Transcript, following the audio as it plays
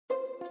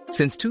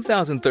Since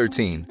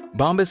 2013,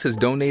 Bombas has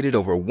donated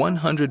over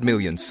 100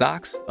 million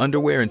socks,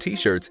 underwear, and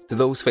T-shirts to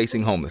those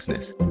facing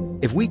homelessness.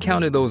 If we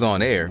counted those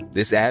on air,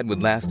 this ad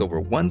would last over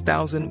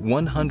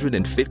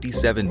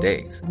 1,157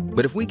 days.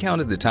 But if we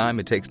counted the time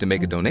it takes to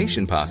make a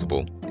donation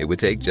possible, it would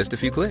take just a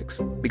few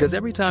clicks. Because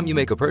every time you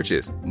make a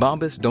purchase,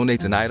 Bombas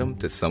donates an item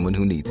to someone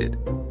who needs it.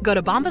 Go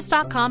to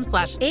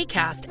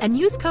bombas.com/ACAST and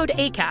use code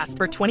ACAST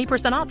for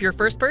 20% off your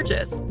first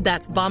purchase.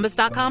 That's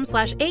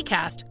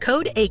bombas.com/ACAST,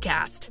 code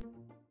ACAST.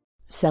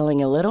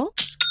 Selling a little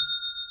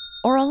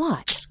or a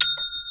lot?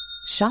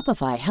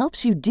 Shopify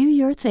helps you do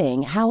your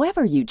thing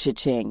however you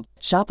cha-ching.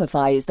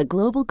 Shopify is the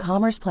global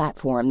commerce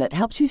platform that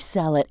helps you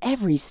sell at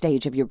every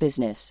stage of your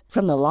business.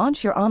 From the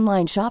launch your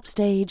online shop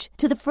stage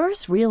to the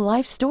first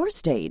real-life store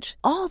stage,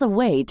 all the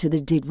way to the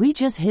did we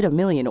just hit a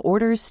million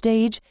orders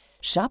stage.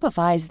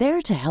 Shopify is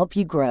there to help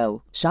you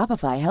grow.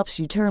 Shopify helps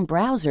you turn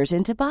browsers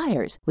into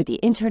buyers with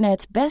the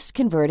internet's best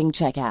converting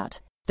checkout.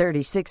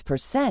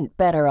 36%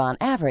 better on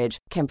average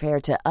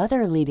compared to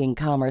other leading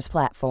commerce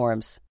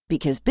platforms.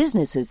 Because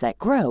businesses that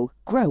grow,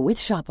 grow with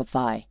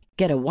Shopify.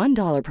 Get a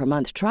 $1 per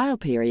month trial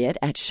period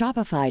at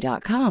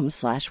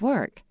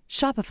shopify.com/work.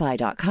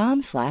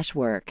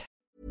 Shopify.com/work.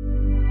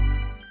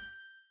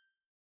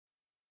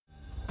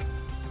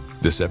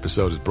 This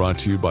episode is brought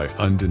to you by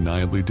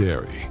Undeniably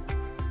Dairy.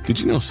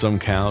 Did you know some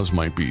cows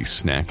might be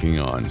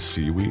snacking on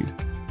seaweed?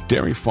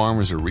 Dairy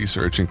farmers are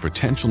researching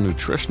potential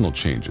nutritional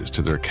changes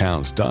to their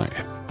cows'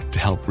 diet to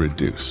help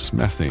reduce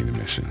methane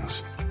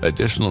emissions.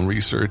 Additional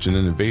research and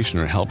innovation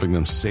are helping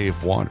them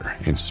save water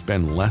and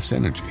spend less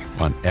energy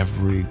on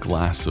every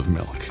glass of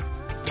milk.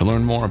 To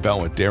learn more about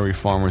what dairy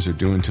farmers are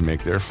doing to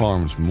make their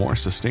farms more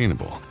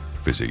sustainable,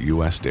 visit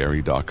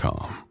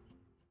usdairy.com.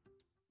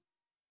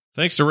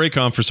 Thanks to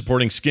Raycon for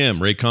supporting SKIM.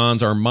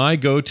 Raycons are my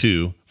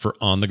go-to for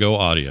on-the-go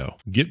audio.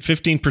 Get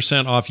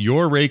 15% off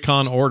your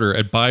Raycon order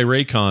at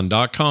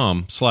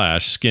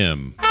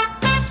buyraycon.com/skim.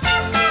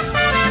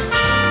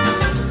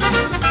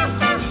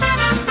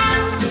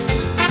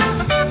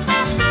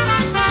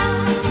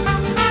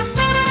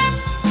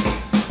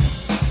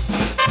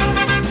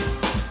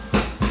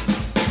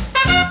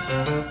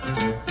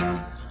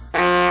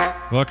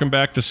 Welcome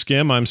back to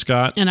SKIM. I'm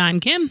Scott. And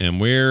I'm Kim.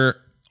 And we're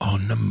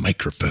on the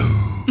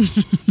microphone.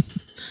 You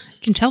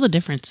can tell the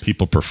difference.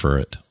 People prefer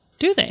it.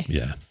 Do they?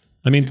 Yeah.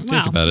 I mean,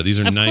 think about it.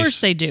 These are nice. Of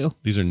course they do.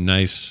 These are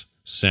nice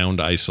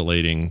sound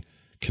isolating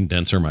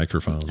condenser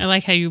microphones. I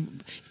like how you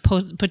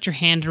put your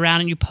hand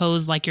around and you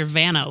pose like you're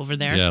Vanna over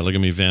there. Yeah, look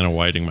at me Vanna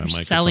Whiting my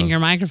microphone. Selling your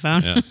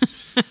microphone. Yeah.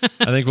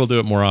 I think we'll do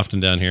it more often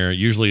down here.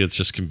 Usually it's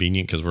just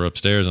convenient because we're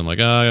upstairs. I'm like,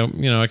 I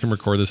can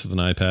record this with an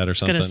iPad or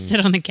something. Gonna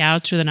sit on the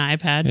couch with an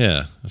iPad.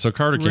 Yeah. So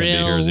Carter can't be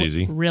here as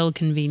easy. Real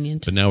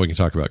convenient. But now we can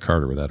talk about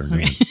Carter without her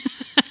name.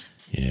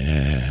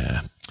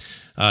 Yeah.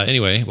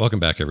 Anyway, welcome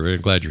back, everybody.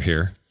 I'm glad you're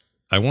here.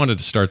 I wanted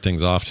to start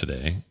things off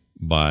today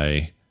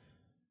by...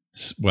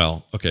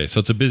 Well, okay,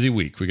 so it's a busy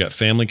week. We got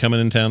family coming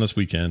in town this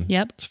weekend.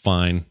 Yep. It's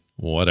fine.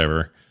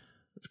 Whatever.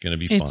 It's going to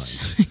be fine.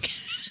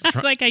 I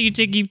like how you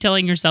keep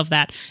telling yourself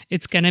that.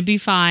 It's going to be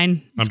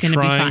fine. It's going to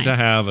be fine. I'm trying to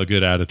have a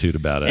good attitude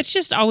about it. It's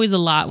just always a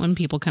lot when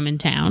people come in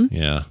town.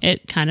 Yeah.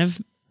 It kind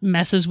of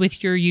messes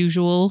with your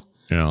usual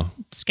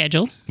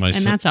schedule.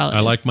 That's all it is. I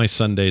like my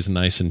Sundays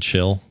nice and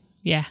chill.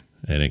 Yeah.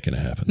 It ain't going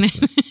to happen.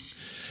 So.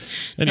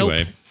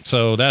 Anyway,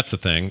 So that's the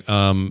thing.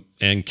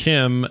 And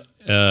Kim...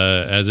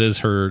 as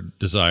is her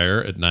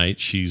desire at night,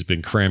 she's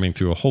been cramming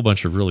through a whole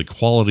bunch of really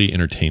quality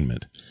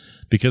entertainment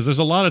because there's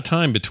a lot of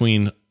time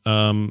between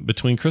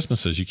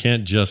Christmases. You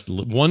can't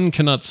one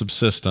cannot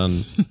subsist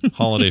on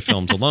holiday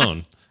films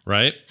alone,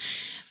 right?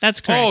 That's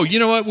correct. Oh, you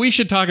know what? We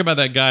should talk about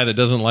that guy that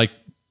doesn't like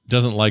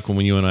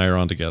when you and I are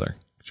on together.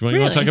 You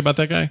want to talk about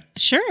that guy?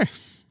 Sure.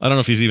 I don't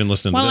know if he's even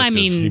listening to this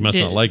because he must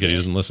not like it. He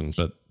doesn't listen.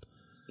 But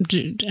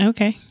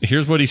okay.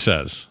 Here's what he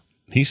says.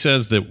 He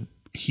says that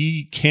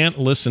he can't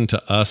listen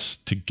to us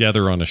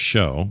together on a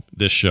show,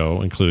 this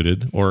show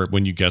included, or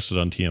when you guested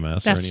on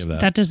TMS or any of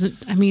that. That doesn't,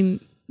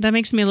 that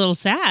makes me a little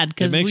sad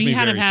because we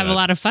have a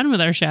lot of fun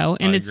with our show.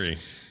 And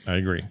I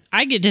agree.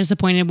 I get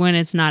disappointed when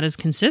it's not as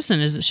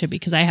consistent as it should be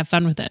because I have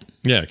fun with it.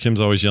 Yeah,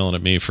 Kim's always yelling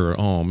at me for,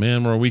 oh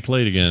man, we're a week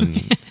late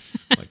again.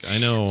 Like, I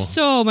know.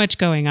 So much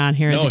going on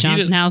here at the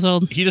Johnson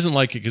household. He doesn't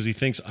like it because he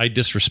thinks I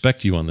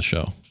disrespect you on the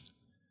show.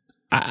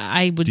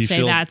 I would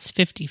say that's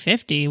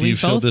 50-50. Do you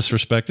feel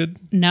disrespected?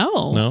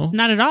 No,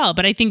 not at all.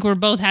 But I think we're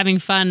both having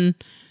fun.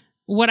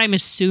 What I'm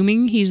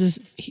assuming he's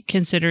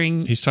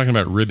considering... He's talking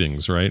about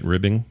ribbings, right?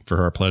 Ribbing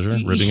for our pleasure?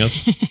 Ribbing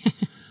us?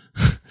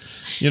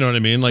 You know what I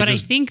mean? But I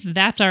think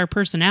that's our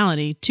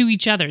personality to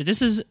each other.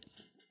 This is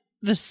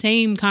the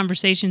same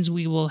conversations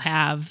we will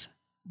have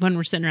when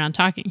we're sitting around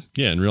talking.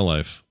 Yeah, in real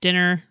life.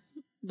 Dinner,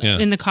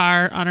 in the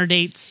car, on our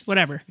dates,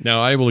 whatever.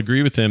 Now, I will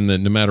agree with him that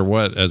no matter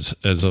what, as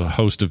a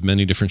host of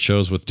many different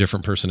shows with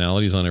different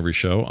personalities on every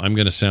show, I'm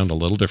going to sound a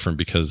little different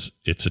because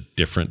it's a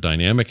different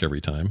dynamic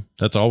every time.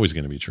 That's always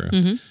going to be true.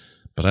 Mm-hmm.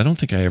 But I don't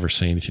think I ever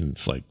say anything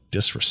that's like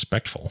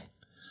disrespectful.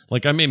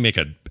 Like I may make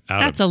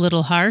That's a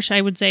little harsh.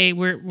 I would say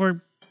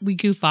we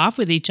goof off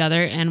with each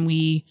other and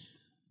we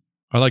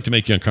I like to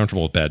make you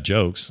uncomfortable with bad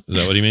jokes. Is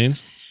that what he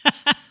means?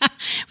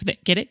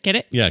 Get it? Get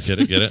it? Yeah, get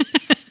it.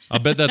 I'll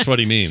bet that's what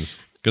he means.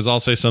 Because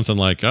I'll say something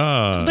like,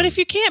 But if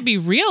you can't be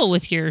real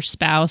with your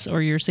spouse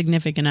or your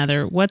significant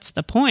other, what's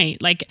the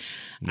point? Like,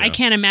 I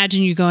can't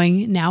imagine you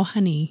going, now,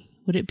 honey,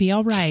 would it be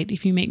all right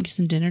if you make me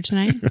some dinner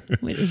tonight?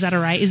 Is that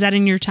all right? Is that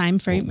in your time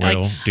frame?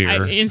 Well,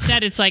 dear.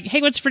 Instead, it's like,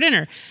 hey, what's for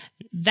dinner?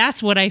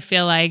 That's what I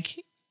feel like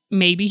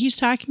maybe he's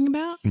talking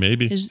about.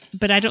 Maybe.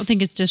 But I don't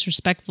think it's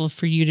disrespectful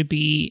for you to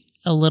be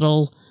a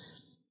little...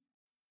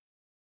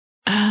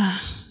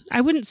 I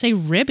wouldn't say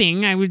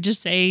ribbing. I would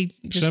just say...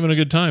 Just having a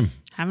good time.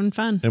 Having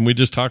fun. And we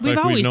just talk We've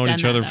like we've known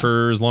each other though.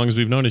 For as long as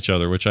we've known each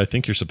other, which I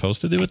think you're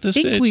supposed to do at this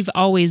stage. I think we've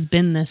always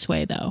been this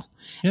way, though.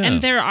 Yeah.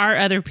 And there are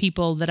other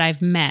people that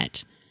I've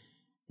met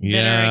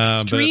that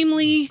are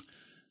extremely...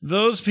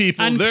 Those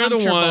people, they're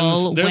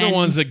the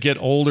ones that get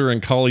older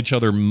and call each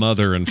other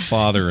mother and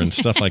father and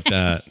stuff like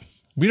that.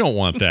 We don't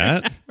want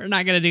that. We're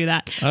not going to do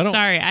that.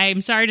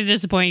 I'm sorry to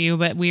disappoint you,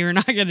 but we are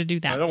not going to do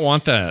that. I don't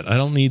want that. I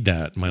don't need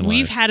that in my life.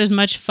 We've had as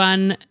much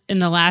fun in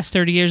the last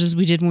 30 years as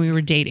we did when we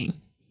were dating.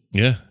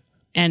 Yeah.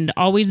 And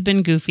always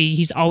been goofy.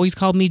 He's always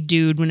called me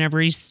dude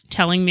whenever he's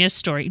telling me a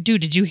story.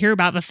 Dude, did you hear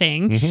about the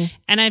thing? Mm-hmm.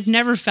 And I've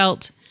never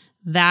felt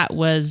that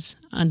was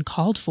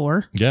uncalled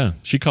for. Yeah.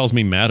 She calls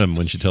me madam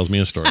when she tells me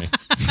a story.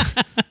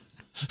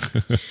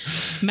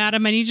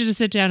 Madam, I need you to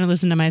sit down and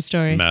listen to my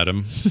story.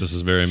 Madam, this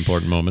is a very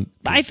important moment.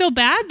 I feel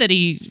bad that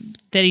he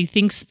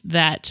thinks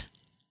that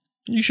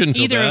you shouldn't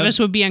feel either bad. of us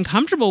would be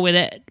uncomfortable with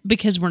it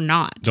because we're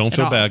not. Don't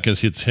feel bad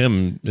because it's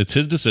him. It's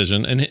his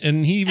decision.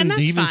 And he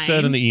even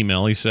said in the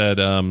email, he said...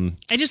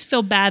 I just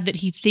feel bad that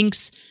he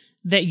thinks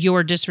that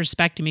you're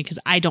disrespecting me because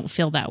I don't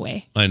feel that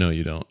way. I know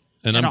you don't.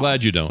 And I'm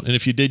glad you don't. And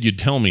if you did, you'd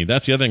tell me.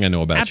 That's the other thing I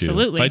know about you.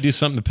 Absolutely. If I do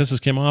something that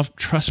pisses Kim off,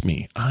 trust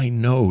me, I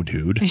know,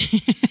 dude.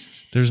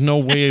 There's no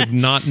way of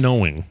not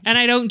knowing. And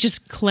I don't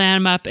just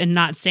clam up and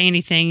not say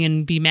anything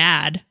and be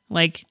mad.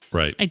 Like,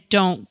 right. I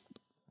don't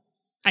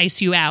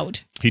ice you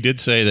out. He did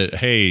say that,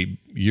 hey,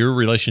 your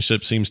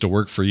relationship seems to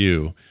work for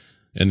you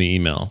in the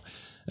email.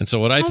 And so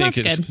what I'm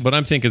thinking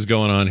is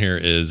going on here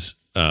is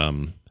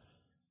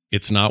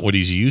it's not what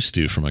he's used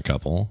to from a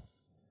couple.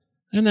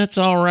 And that's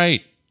all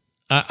right.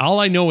 All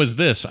I know is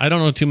this. I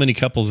don't know too many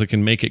couples that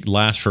can make it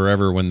last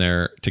forever when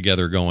they're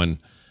together going,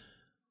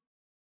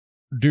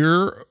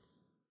 dear,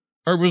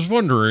 I was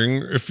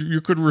wondering if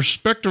you could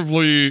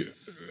respectively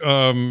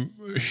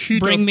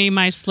bring me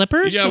my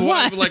slippers. Yeah,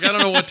 what? Like I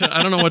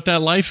don't know what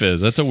that life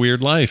is. That's a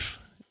weird life.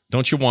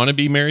 Don't you want to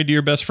be married to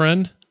your best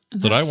friend?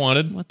 That's what I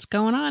wanted. What's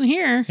going on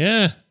here?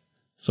 Yeah.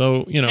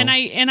 So, And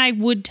I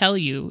would tell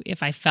you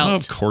if I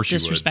felt of course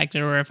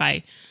disrespected or if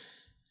I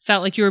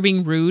felt like you were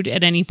being rude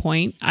at any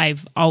point.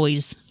 I've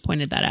always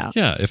pointed that out.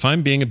 Yeah, if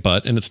I'm being a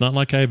butt, and it's not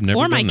like I've never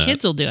done that. Or my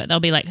kids will do it.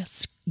 They'll be like,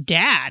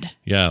 Dad.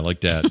 Yeah,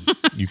 like Dad.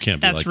 You can't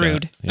be That's like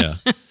rude. that.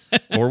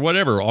 Yeah. Or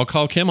whatever. I'll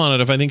call Kim on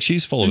it if I think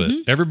she's full of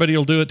it. Everybody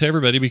will do it to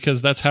everybody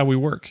because that's how we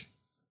work.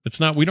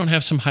 We don't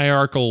have some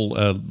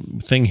hierarchical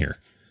thing here.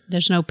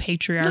 There's no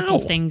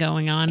patriarchal thing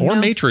going on. Or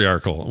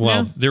matriarchal.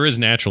 Well, there is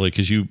naturally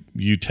because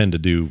you tend to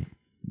do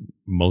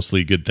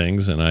mostly good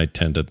things and I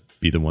tend to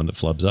be the one that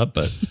flubs up,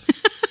 but...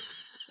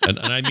 and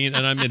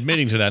I'm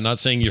admitting to that, not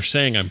saying you're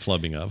saying I'm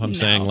flubbing up. I'm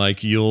saying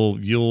like you'll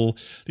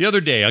the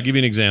other day, I'll give you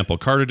an example.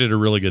 Carter did a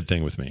really good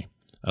thing with me.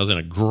 I was in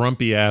a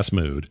grumpy ass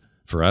mood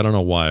for, I don't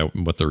know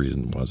what the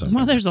reason was.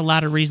 Well, there's a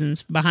lot of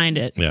reasons behind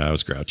it. Yeah, I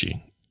was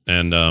grouchy.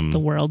 And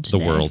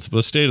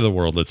the state of the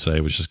world, let's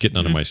say, was just getting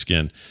under my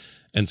skin.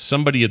 And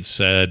somebody had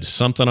said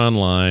something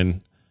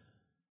online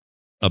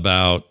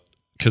about,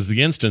 because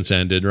the instance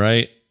ended,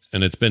 right?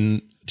 And it's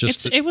been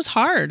it was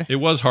hard. It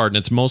was hard, and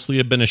it's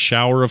mostly been a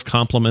shower of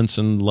compliments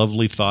and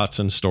lovely thoughts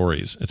and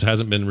stories. It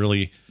hasn't been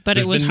really, but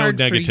it was hard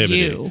negativity. For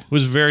you. It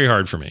was very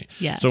hard for me.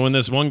 Yes. So when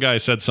this one guy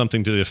said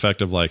something to the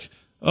effect of like,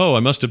 "Oh, I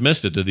must have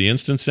missed it. Did the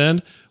instance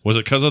end? Was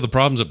it because of the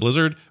problems at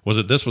Blizzard? Was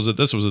it this? Was it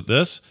this? Was it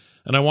this?"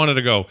 And I wanted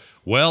to go,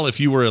 well,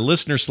 if you were a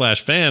listener /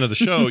 fan of the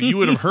show, you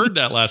would have heard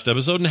that last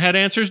episode and had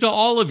answers to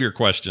all of your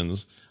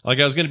questions. Like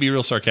I was going to be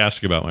real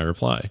sarcastic about my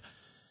reply.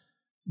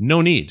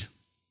 No need.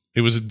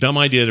 It was a dumb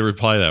idea to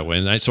reply that way.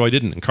 And so I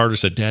didn't. And Carter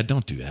said, Dad,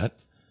 don't do that.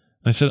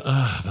 And I said,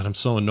 but I'm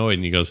so annoyed.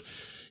 And he goes,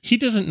 he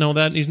doesn't know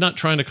that. And he's not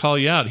trying to call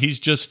you out. He's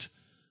just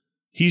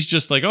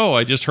like, oh,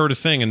 I just heard a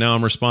thing and now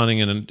I'm responding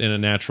in a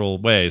natural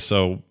way.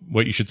 So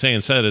what you should say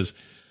instead is,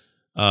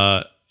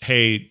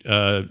 hey,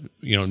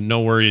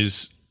 no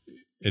worries.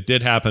 It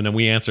did happen. And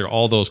we answer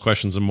all those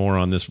questions and more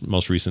on this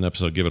most recent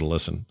episode. Give it a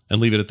listen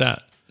and leave it at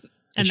that.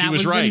 And that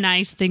was the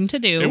nice thing to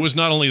do. It was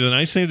not only the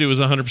nice thing to do, it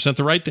was 100%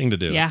 the right thing to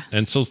do. Yeah.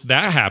 And so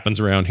that happens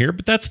around here,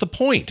 but that's the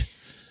point.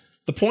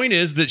 The point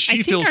is that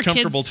she feels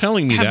comfortable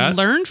telling me that. Have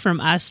learned from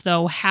us,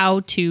 though, how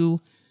to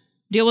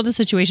deal with the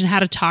situation, how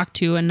to talk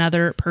to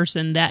another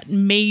person that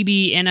may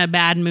be in a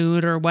bad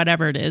mood or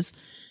whatever it is.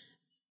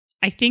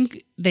 I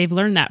think they've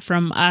learned that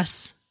from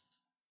us,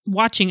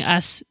 watching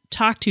us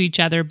talk to each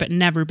other, but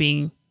never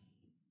being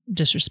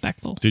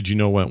disrespectful. Did you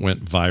know what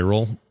went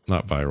viral?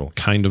 Not viral,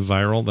 kind of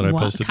viral that I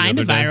posted the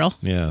other day? Kind of viral.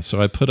 Yeah,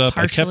 so I put up,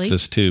 I kept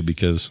this too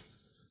because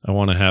I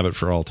want to have it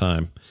for all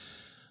time.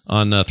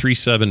 On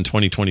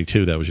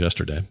 3/7/2022, that was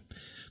yesterday.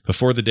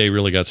 Before the day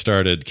really got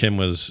started, Kim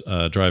was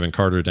driving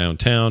Carter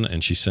downtown,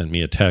 and she sent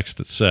me a text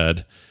that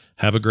said,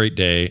 "Have a great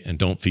day and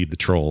don't feed the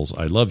trolls.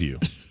 I love you."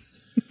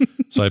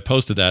 So I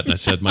posted that, and I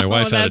said, my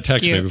wife had to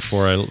text me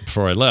before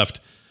I left,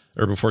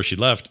 or before she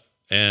left,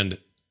 and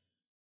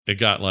it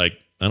got like,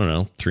 I don't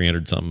know,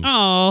 300 something.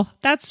 Oh,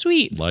 that's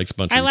sweet. Likes,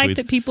 bunch of I retweets. like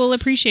that people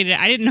appreciate it.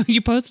 I didn't know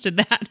you posted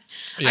that.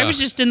 Yeah. I was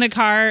just in the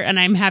car, and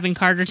I'm having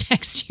Carter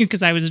text you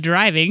because I was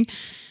driving.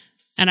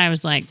 And I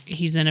was like,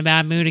 he's in a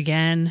bad mood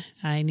again.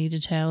 I need to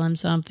tell him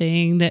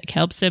something that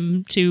helps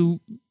him to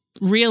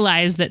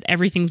realize that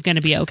everything's going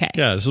to be okay.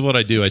 Yeah, this is what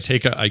I do. I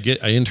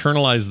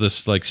internalize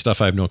this like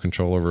stuff I have no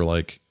control over,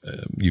 like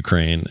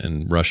Ukraine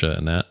and Russia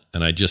and that,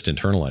 and I just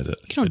internalize it.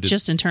 You don't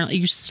just internalize.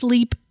 You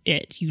sleep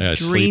it. You dream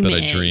sleep it.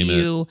 it. I dream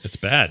it. It's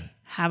bad.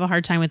 Have a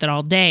hard time with it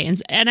all day.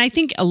 And I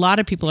think a lot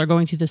of people are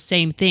going through the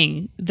same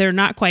thing. They're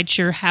not quite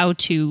sure how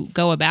to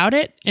go about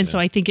it. And so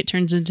I think it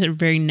turns into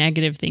very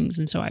negative things.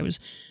 And so I was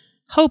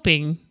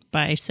hoping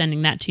by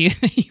sending that to you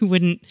that you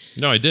wouldn't.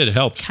 No, I did. It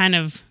helped. Kind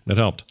of. It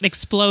helped.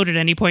 Explode at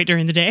any point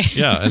during the day.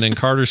 Yeah, and in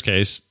Carter's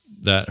case,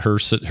 that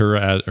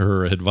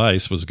her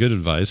advice was good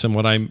advice.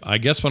 And I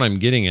guess what I'm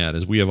getting at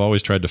is we have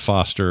always tried to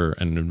foster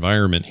an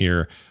environment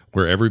here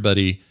where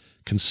everybody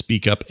can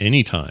speak up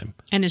anytime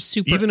and is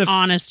super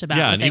honest about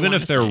it. Yeah, and even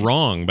if they're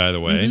wrong, by the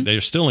way,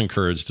 they're still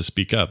encouraged to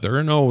speak up. There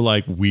are no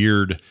like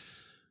weird,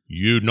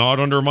 you not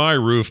under my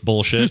roof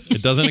bullshit.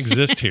 It doesn't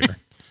exist here.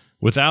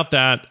 Without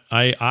that,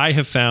 I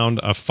have found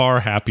a far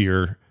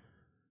happier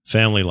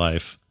family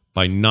life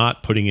by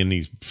not putting in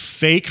these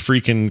fake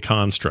freaking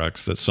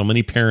constructs that so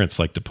many parents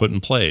like to put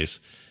in place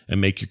and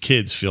make your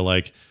kids feel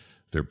like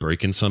they're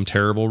breaking some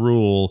terrible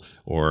rule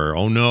or,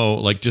 oh no,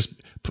 like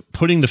just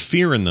putting the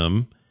fear in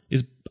them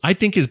I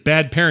think is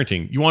bad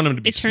parenting. You want them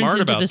to be smart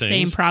about things. It turns into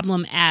the same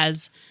problem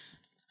as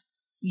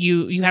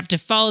you have to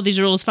follow these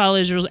rules,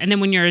 and then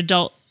when you're an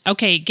adult,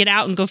 okay, get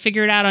out and go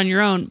figure it out on your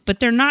own. But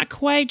they're not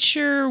quite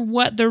sure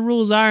what the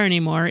rules are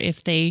anymore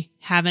if they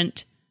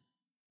haven't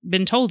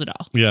been told at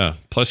all. Yeah.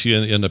 Plus, you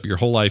end up your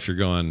whole life, you're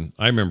going,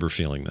 I remember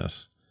feeling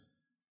this.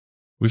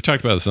 We've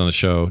talked about this on the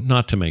show,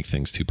 not to make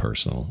things too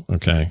personal,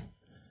 okay?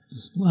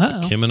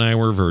 Whoa. Kim and I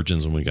were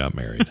virgins when we got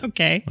married.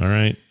 Okay. All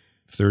right.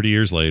 30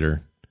 years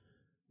later,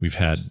 we've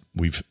had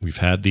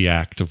the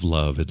act of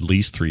love at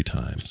least 3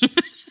 times.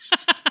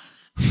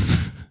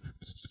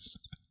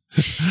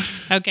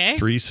 Okay.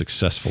 3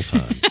 successful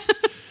times.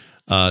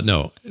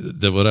 No,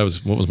 what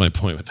was my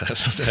point with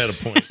that? I had a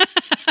point.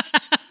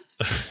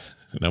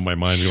 Now my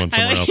mind's going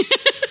somewhere else.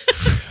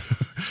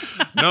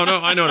 No,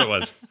 I know what it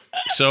was.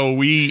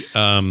 So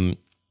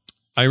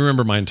I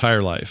remember my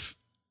entire life,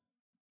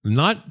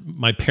 not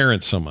my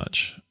parents so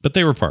much, but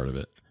they were part of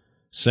it,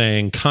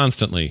 saying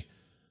constantly,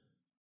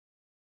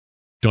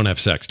 don't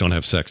have sex, don't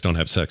have sex, don't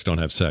have sex, don't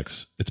have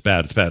sex. It's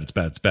bad, it's bad, it's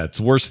bad, it's bad. It's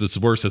worse, it's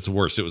worse, it's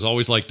worse. It was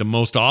always like the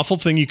most awful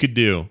thing you could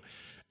do.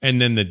 And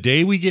then the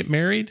day we get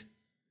married,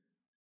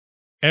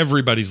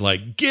 everybody's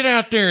like, get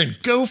out there and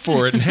go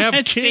for it and have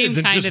kids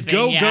and just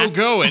go.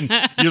 And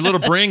your little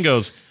brain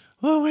goes,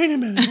 oh, wait a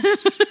minute.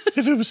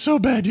 If it was so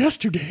bad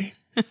yesterday,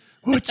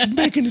 what's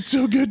making it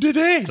so good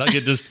today? Like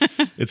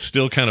it's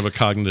still kind of a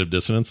cognitive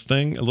dissonance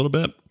thing a little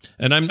bit.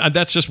 And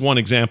that's just one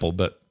example,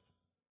 but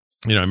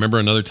I remember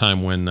another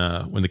time when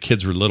the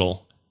kids were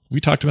little. We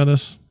talked about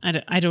this.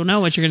 I don't know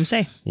what you're going to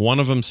say. One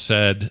of them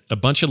said a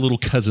bunch of little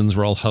cousins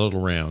were all huddled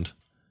around,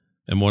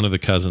 and one of the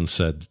cousins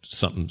said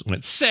something,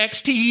 went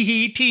sex,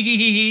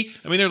 tee.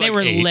 I mean, they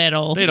were 8.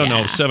 Little. They don't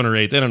know 7 or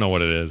 8. They don't know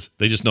what it is.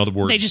 They just know the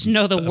words. They just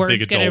know the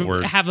word's going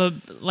to have a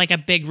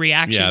big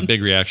reaction. Yeah, a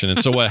big reaction. And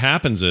so what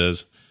happens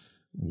is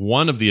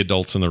one of the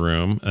adults in the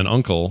room, an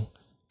uncle,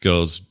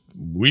 goes,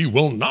 we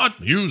will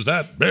not use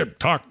that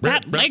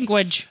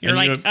language. You're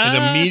it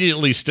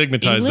immediately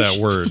stigmatized English?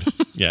 that word.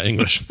 Yeah,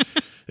 English.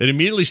 It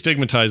immediately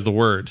stigmatized the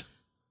word.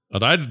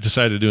 What I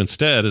decided to do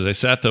instead is I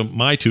sat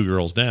my 2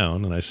 girls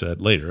down and I said,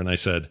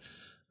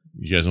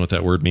 you guys know what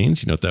that word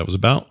means? You know what that was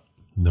about?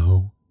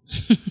 No.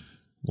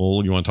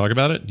 Well, you want to talk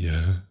about it?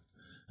 Yeah.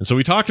 And so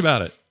we talked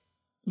about it.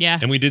 Yeah.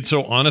 And we did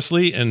so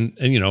honestly and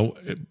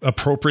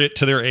appropriate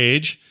to their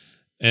age.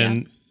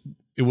 And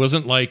it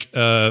wasn't like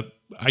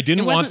I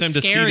didn't want them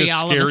to see this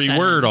scary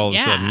word all of a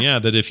sudden. Yeah,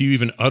 that if you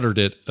even uttered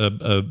it,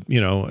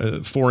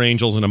 4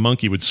 angels and a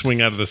monkey would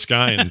swing out of the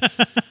sky and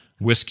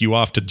whisk you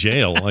off to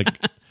jail. Like,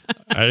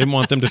 I didn't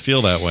want them to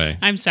feel that way.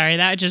 I'm sorry,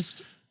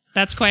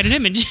 that's quite an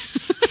image.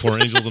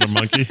 4 angels and a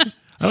monkey.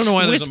 I don't know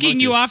why there's a monkey. Whisking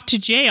you off to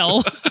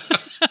jail.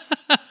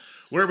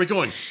 Where are we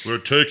going? We're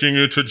taking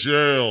you to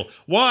jail.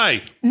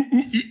 Why?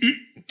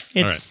 It's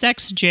right.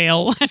 Sex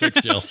jail.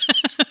 Sex jail.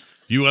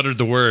 You uttered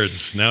the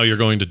words. Now you're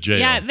going to jail.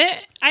 Yeah,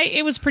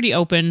 it was pretty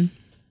open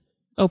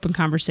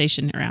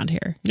conversation around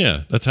here.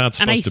 Yeah, that's how it's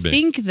supposed to be. And I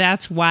think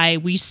that's why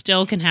we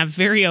still can have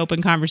very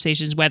open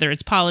conversations, whether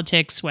it's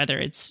politics, whether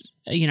it's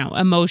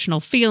emotional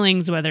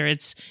feelings, whether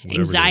it's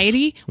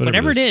anxiety,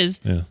 whatever it is.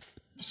 Yeah.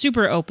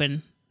 Super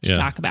open to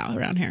talk about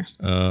around here.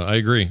 I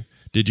agree.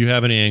 Did you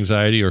have any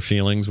anxiety or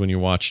feelings when you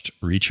watched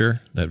Reacher,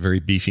 that very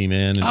beefy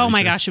man? Oh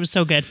my gosh, it was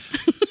so good.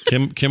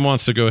 Kim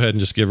wants to go ahead and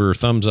just give her a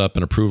thumbs up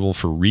and approval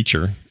for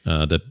Reacher,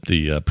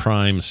 the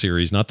Prime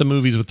series, not the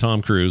movies with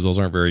Tom Cruise. Those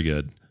aren't very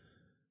good.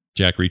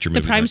 Jack Reacher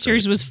movies. The Prime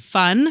series was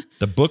fun.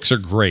 The books are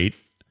great.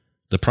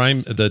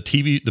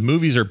 The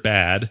movies are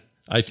bad,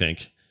 I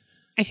think.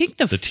 I think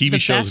the TV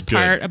show best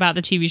part about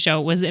the TV show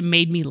was it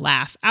made me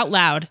laugh out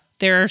loud.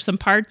 There are some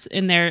parts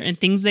in there and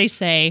things they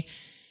say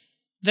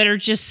that are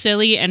just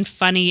silly and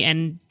funny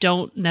and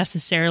don't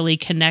necessarily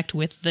connect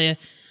with the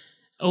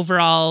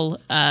overall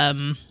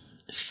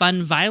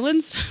fun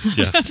violence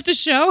of the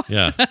show.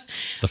 Yeah.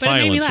 The violence, it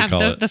made me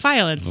laugh. The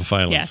violence. The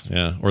violence, yes.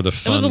 yeah. Or the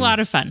fun. It was a lot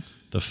of fun.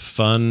 The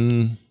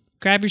fun.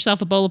 Grab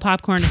yourself a bowl of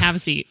popcorn and have a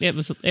seat. It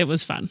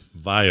was fun.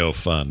 Vio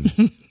fun.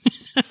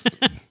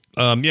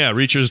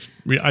 Reacher's.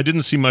 I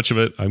didn't see much of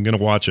it. I'm going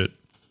to watch it.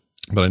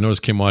 But I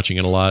noticed Kim watching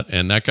it a lot.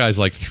 And that guy's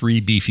like 3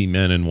 beefy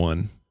men in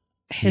one.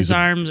 His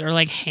arms are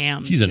like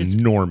hams. He's an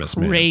enormous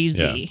man.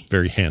 Crazy. Yeah,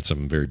 very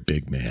handsome, very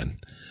big man.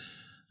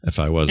 If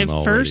I wasn't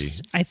already. At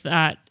first, I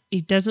thought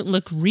he doesn't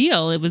look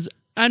real. It was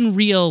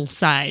unreal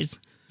size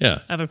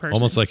of a person.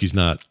 Almost like he's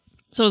not.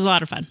 So it was a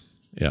lot of fun.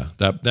 Yeah,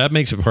 that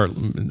makes it part.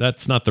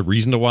 That's not the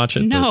reason to watch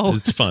it. No. But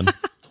it's fun.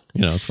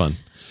 It's fun.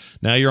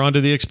 Now you're on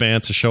to The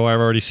Expanse, a show I've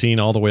already seen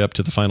all the way up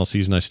to the final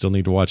season. I still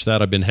need to watch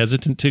that. I've been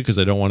hesitant to because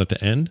I don't want it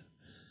to end.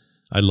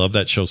 I love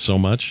that show so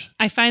much.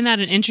 I find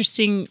that an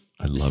interesting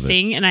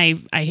thing, and I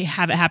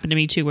have it happen to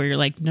me too, where you're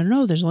like,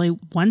 no, there's only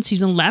one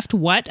season left.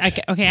 What? I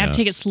have to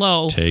take it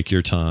slow. Take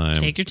your time.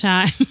 Take your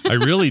time. I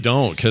really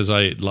don't because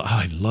I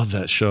love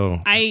that show.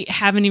 I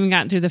haven't even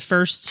gotten through the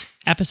first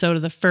episode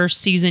of the first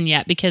season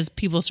yet because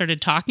people started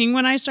talking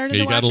when I started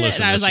to watch it,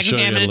 and I was like,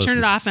 okay, I'm going to turn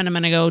it off and I'm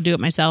going to go do it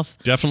myself.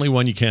 Definitely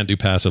one you can't do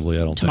passively.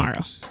 I don't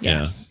tomorrow. Think.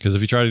 Yeah, because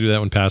if you try to do that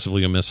one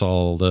passively, you'll miss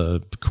all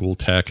the cool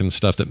tech and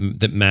stuff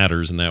that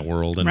matters in that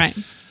world. And right.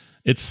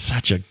 It's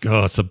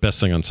it's the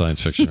best thing on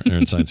science fiction or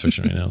in science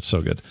fiction right now. It's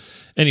so good.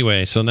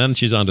 Anyway, so then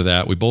she's on to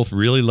that. We both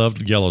really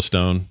loved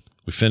Yellowstone.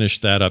 We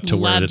finished that up to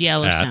where it's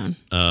Yellowstone.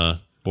 At.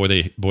 Boy,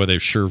 they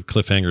sure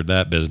cliffhangered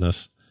that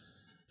business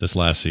this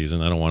last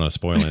season. I don't want to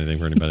spoil anything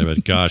for anybody,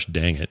 but gosh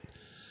dang it.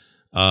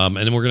 And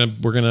then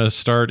we're gonna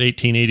start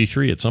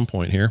 1883 at some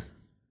point here.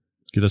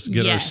 Get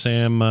our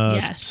Sam.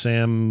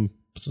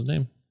 What's his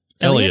name?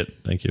 Elliot.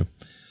 Thank you.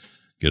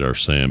 Get our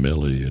Sam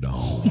Elliott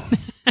on.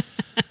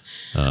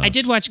 I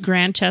did watch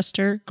Grant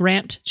Chester.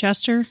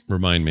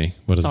 Remind me.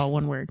 What is it's all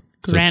one word.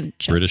 Grant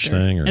Chester. British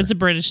thing? Or? It's a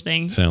British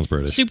thing. Sounds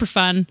British. Super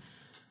fun.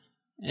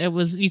 It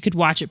was. You could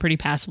watch it pretty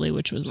passively,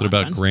 which was. Is it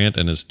about fun. Grant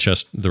and his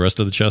the rest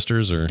of the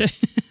Chesters, or?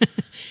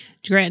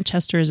 Grant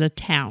Chester is a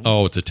town.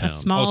 Oh, it's a town. A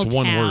small it's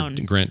one town.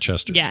 word. Grant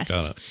Chester. Yes.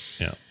 Got it.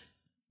 Yeah.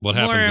 What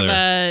happens there? More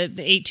there? of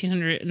the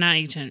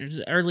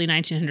 1800s, early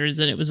 1900s,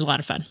 and it was a lot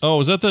of fun. Oh,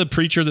 is that the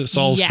preacher that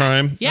solves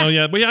crime? Yeah. Oh,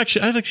 yeah. I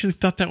actually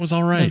thought that was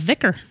all right. The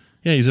vicar.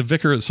 Yeah, he's a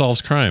vicar that solves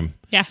crime.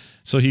 Yeah.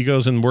 So he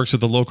goes and works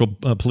with the local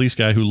police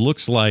guy who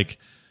looks like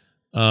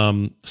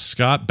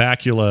Scott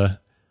Bakula,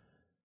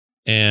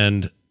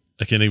 and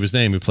I can't think of his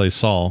name, who plays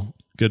Saul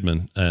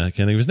Goodman. I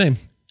can't think of his name.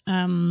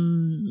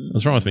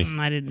 What's wrong with me?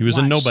 I didn't. He was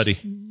a nobody.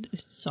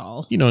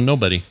 Saul.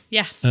 Nobody.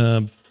 Yeah.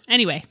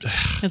 Anyway,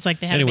 it's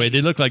like they had. Anyway,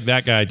 they look like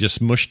that guy just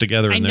mushed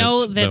together. I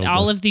know that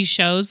all of these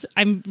shows.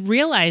 I'm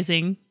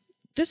realizing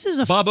this is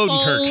a Bob full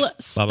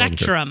Odenkirk.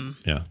 spectrum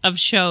of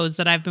shows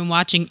that I've been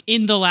watching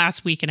in the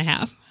last week and a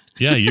half.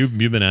 Yeah, you've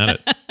been at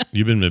it.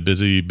 You've been a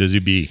busy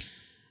bee.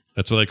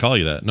 That's what they call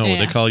you. That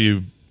they call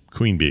you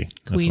Queen Bee.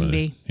 Queen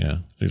Bee. Yeah,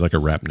 it's like a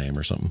rap name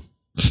or something.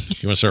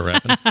 You want to start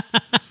rapping?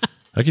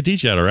 I could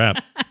teach you how to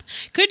rap.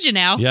 Could you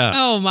now? Yeah.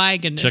 Oh my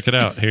goodness. Check it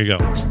out. Here you go.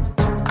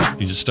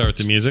 You just start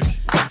the music.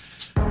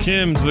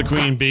 Kim's the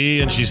Queen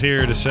Bee, and she's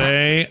here to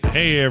say,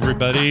 hey,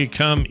 everybody,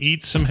 come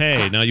eat some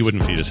hay. No, you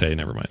wouldn't feed us hay.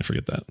 Never mind.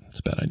 Forget that. It's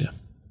a bad idea.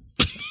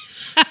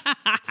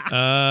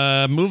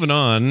 Moving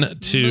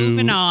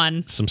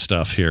on some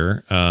stuff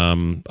here. I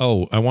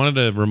wanted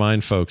to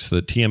remind folks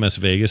that TMS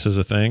Vegas is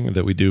a thing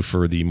that we do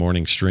for the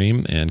morning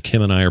stream, and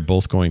Kim and I are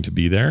both going to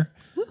be there,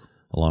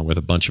 along with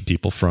a bunch of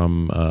people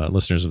from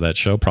listeners of that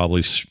show,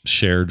 probably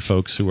shared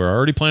folks who are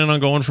already planning on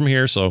going from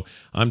here. So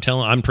I'm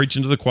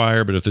preaching to the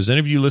choir, but if there's any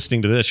of you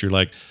listening to this, you're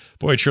like,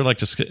 boy, I'd sure like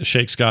to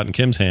shake Scott and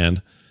Kim's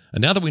hand.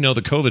 And now that we know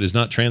that COVID is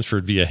not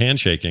transferred via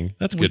handshaking,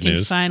 that's good news. We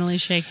can finally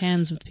shake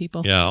hands with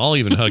people. Yeah, I'll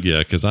even hug you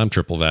because I'm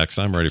triple vaxxed.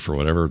 I'm ready for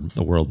whatever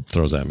the world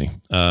throws at me.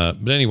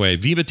 But anyway,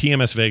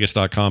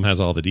 VivaTMSVegas.com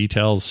has all the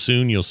details.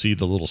 Soon you'll see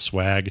the little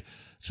swag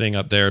thing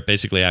up there. It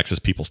basically acts as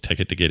people's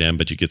ticket to get in,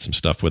 but you get some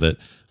stuff with it.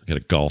 We got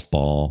a golf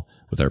ball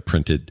with our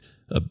printed,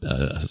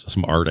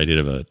 some art I did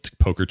of a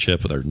poker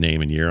chip with our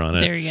name and year on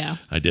it. There you go.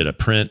 I did a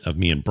print of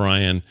me and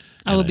Brian.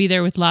 I will be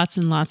there with lots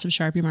and lots of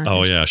Sharpie markers.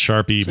 Oh, yeah.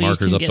 Sharpie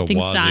markers up the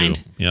wazoo.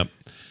 Signed. Yep.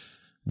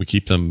 We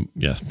keep them.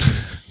 Yeah.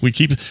 We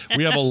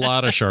have a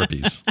lot of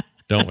Sharpies,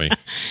 don't we?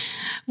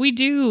 We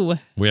do.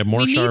 We have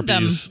more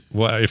Sharpies.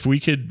 Well, if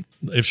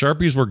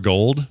Sharpies were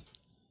gold,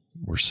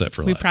 we're set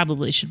for life. We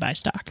probably should buy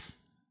stock.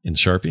 In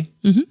Sharpie?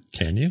 Mm-hmm.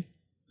 Can you?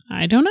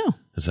 I don't know.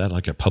 Is that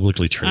like a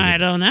publicly traded? I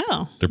don't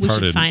know. We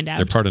should find out.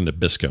 They're part of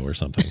Nabisco or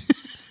something.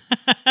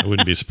 I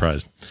wouldn't be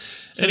surprised.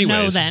 So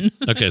Anyways, no then.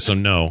 Okay, so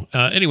no.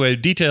 Anyway,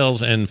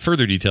 details and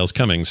further details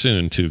coming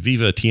soon to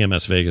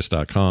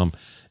vivatmsvegas.com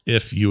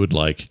if you would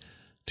like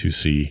to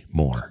see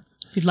more.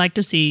 If you'd like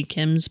to see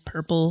Kim's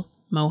purple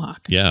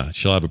mohawk. Yeah,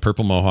 she'll have a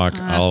purple mohawk.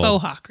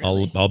 Faux hawk,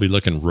 really. I'll be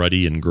looking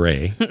ruddy and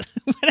gray.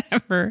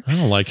 Whatever. I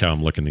don't like how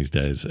I'm looking these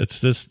days. It's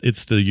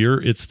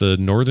the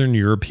Northern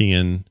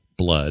European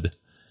blood.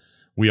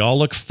 We all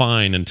look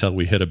fine until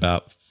we hit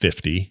about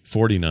 50,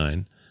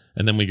 49,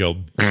 and then we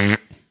go.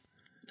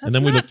 That's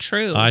not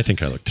true. I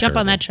think I look terrible. Jump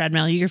on that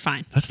treadmill. You're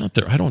fine. That's not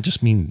there. I don't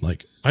just mean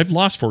like I've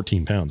lost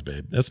 14 pounds,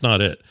 babe. That's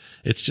not it.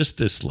 It's just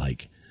this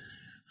like,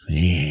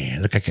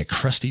 look like a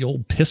crusty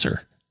old pisser.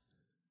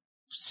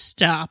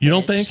 Stop. You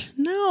don't think?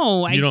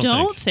 No, I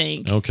don't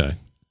think. Okay.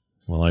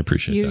 Well, I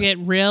appreciate that. You get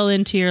real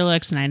into your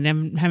looks, and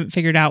I haven't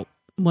figured out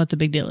what the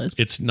big deal is.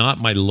 It's not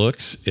my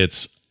looks.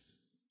 It's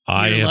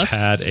I have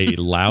had a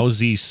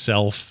lousy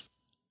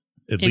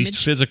at least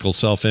physical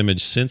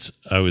self-image since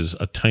I was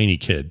a tiny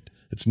kid.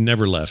 It's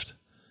never left.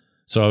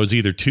 So I was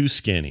either too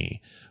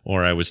skinny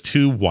or I was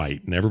too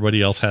white and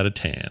everybody else had a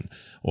tan,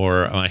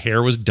 or my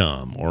hair was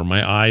dumb, or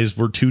my eyes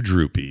were too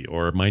droopy,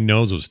 or my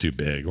nose was too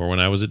big, or when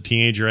I was a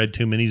teenager, I had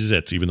too many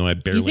zits, even though I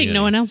barely. You think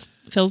no one else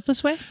feels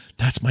this way?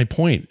 That's my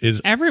point.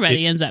 Is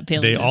everybody ends up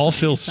feeling? They this all way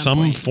feel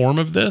some form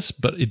of this,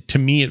 but to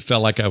me, it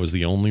felt like I was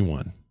the only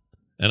one.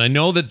 And I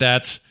know that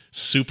that's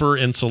super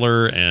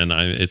insular, and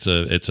it's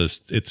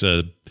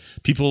a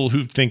people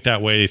who think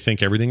that way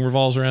think everything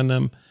revolves around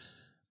them.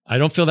 I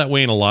don't feel that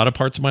way in a lot of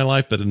parts of my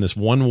life, but in this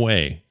one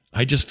way,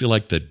 I just feel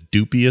like the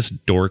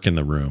doopiest dork in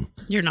the room.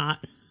 You're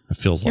not. It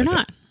feels You're like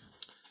not. it.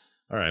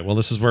 All right. Well,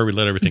 this is where we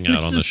let everything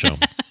out on the show.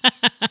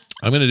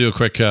 I'm going to do a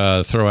quick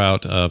throw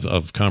out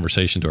of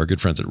conversation to our good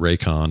friends at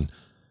Raycon.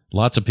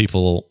 Lots of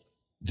people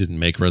didn't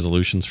make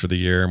resolutions for the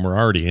year, and we're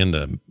already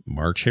into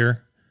March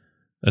here.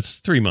 That's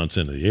 3 months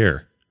into the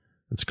year.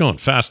 It's going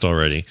fast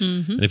already.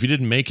 Mm-hmm. And if you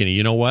didn't make any,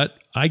 you know what?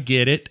 I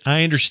get it.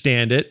 I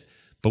understand it.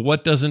 But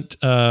what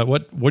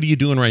are you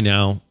doing right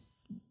now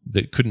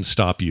that couldn't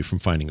stop you from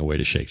finding a way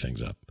to shake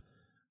things up?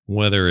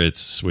 Whether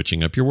it's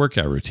switching up your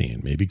workout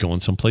routine, maybe going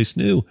someplace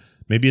new.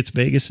 Maybe it's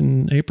Vegas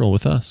in April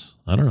with us.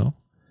 I don't know.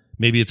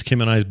 Maybe it's Kim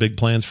and I's big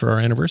plans for our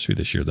anniversary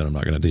this year that I'm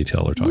not going to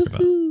detail or talk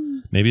about.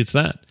 Maybe it's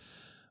that.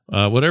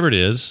 Whatever it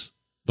is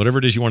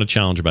you want to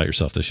challenge about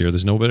yourself this year,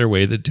 there's no better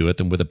way to do it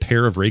than with a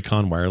pair of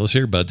Raycon wireless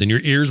earbuds in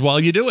your ears while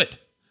you do it.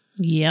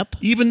 Yep.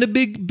 Even the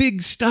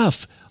big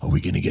stuff. Are we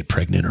going to get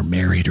pregnant or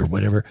married or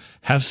whatever?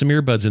 Have some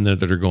earbuds in there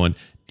that are going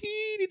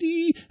dee, dee,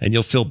 dee, and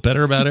you'll feel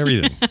better about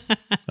everything.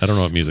 I don't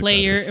know what music that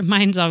is.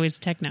 Mine's always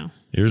techno.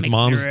 Here's Makes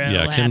mom's. me real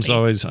Yeah, Kim's happy.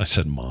 always. I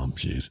said mom.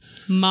 Jeez.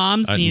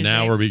 Mom's music.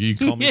 Now you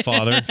call me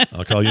father.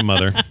 I'll call you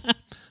mother.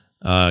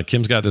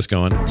 Kim's got this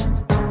going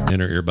in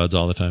her earbuds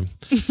all the time.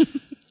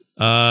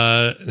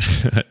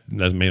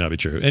 That may not be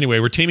true. Anyway,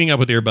 we're teaming up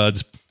with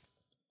earbuds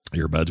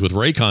with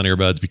Raycon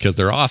earbuds because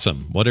they're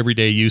awesome. What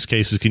everyday use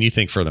cases can you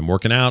think for them?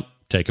 Working out,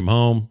 take them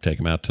home, take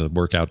them out to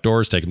work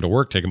outdoors, take them to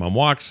work, take them on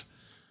walks.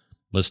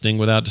 Listening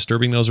without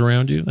disturbing those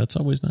around you. That's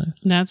always nice.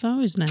 That's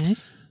always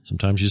nice.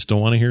 Sometimes you just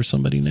don't want to hear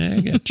somebody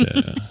nag at you.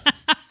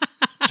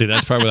 See,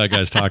 that's probably what that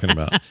guy's talking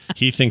about.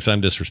 He thinks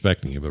I'm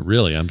disrespecting you, but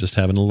really, I'm just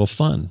having a little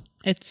fun.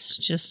 It's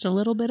just a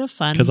little bit of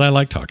fun. Because I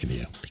like talking to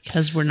you.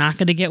 Because we're not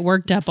going to get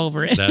worked up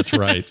over it. That's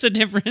right. That's the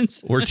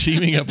difference. We're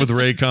teaming up with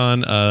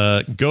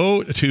Raycon.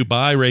 Go to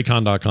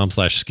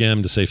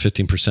buyraycon.com/skim to save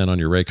 15% on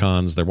your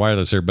Raycons. Their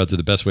wireless earbuds are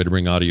the best way to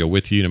bring audio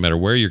with you, no matter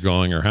where you're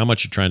going or how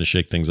much you're trying to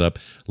shake things up.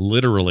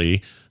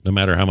 Literally, no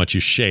matter how much you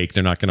shake,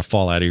 they're not going to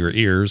fall out of your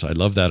ears. I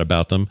love that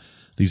about them.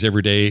 These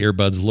everyday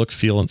earbuds look,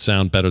 feel, and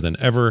sound better than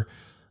ever.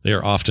 They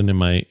are often in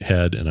my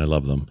head, and I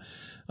love them.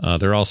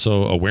 They're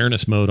also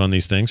awareness mode on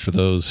these things for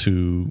those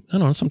who, I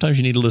don't know, sometimes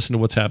you need to listen to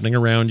what's happening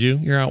around you.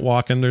 You're out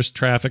walking, there's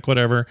traffic,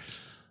 whatever.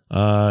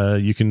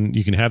 You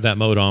can have that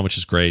mode on, which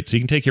is great. So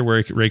you can take your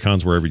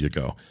Raycons wherever you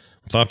go.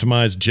 With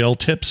optimized gel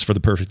tips for the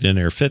perfect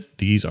in-air fit,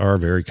 these are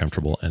very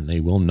comfortable, and they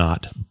will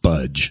not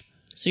budge.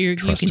 So you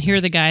can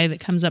hear the guy that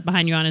comes up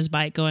behind you on his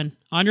bike going,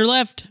 on your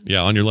left.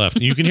 Yeah, on your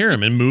left. You can hear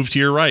him and move to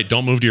your right.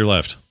 Don't move to your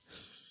left.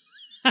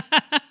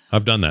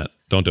 I've done that.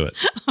 Don't do it.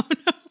 Oh,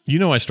 no. You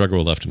know I struggle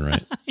with left and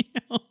right. I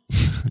know.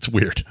 It's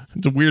weird.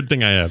 It's a weird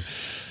thing I have.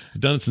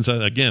 I've done it since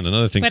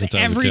another thing since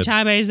I was a kid. Every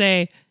time I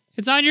say,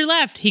 it's on your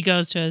left, he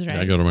goes to his right.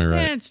 I go to my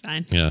right. Yeah, it's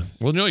fine. Yeah.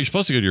 Well, no, you're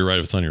supposed to go to your right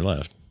if it's on your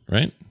left,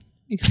 right?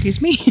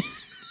 Excuse me?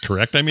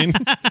 Correct, I mean?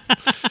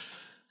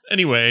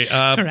 Anyway.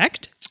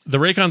 Correct. The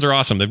Raycons are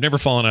awesome. They've never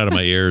fallen out of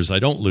my ears. I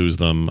don't lose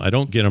them. I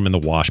don't get them in the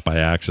wash by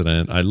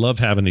accident. I love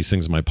having these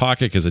things in my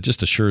pocket because it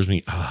just assures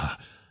me,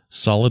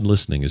 solid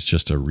listening is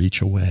just a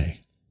reach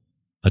away.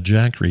 A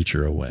jack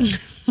reacher away.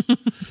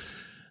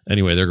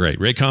 Anyway, they're great.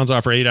 Raycons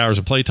offer 8 hours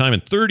of playtime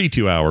and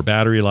 32-hour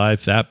battery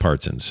life. That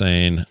part's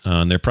insane.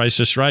 And they're priced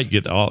just right.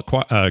 You get all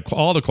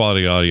the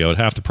quality audio at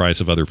half the price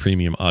of other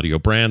premium audio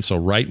brands. So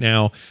right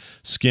now,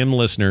 Skim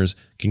listeners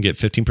can get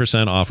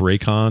 15% off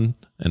Raycon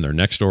and their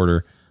next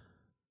order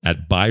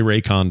at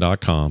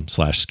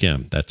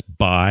buyraycon.com/skim. That's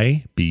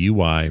buy,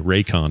 B-U-Y,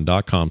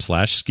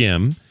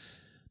 raycon.com/skim.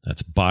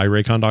 That's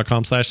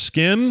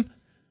buyraycon.com/skim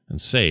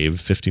and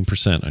save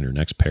 15% on your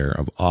next pair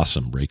of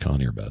awesome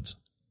Raycon earbuds.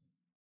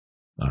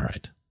 All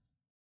right.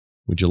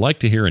 Would you like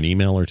to hear an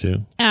email or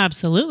two?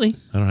 Absolutely.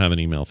 I don't have an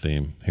email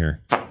theme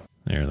here.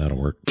 There, that'll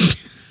work.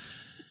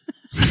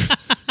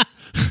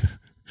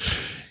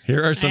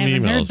 Here are some I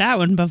haven't emails. heard that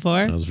one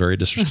before. That was very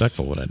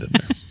disrespectful what I did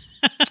there.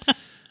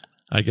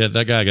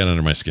 That guy got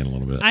under my skin a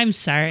little bit. I'm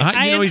sorry.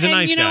 He's a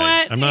nice guy.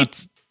 What? I'm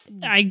not.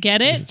 I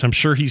get it. I'm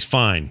sure he's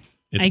fine.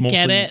 It's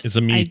get it. It's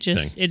a me thing.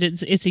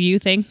 It's a you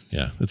thing.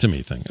 Yeah, it's a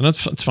me thing, and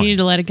it's fine. You need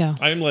to let it go.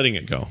 I'm letting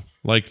it go.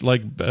 Like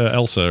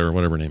Elsa or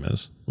whatever her name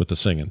is with the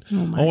singing.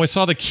 I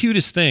saw the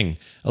cutest thing.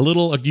 A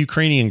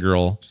Ukrainian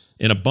girl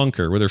in a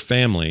bunker with her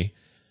family,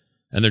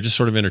 and they're just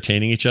sort of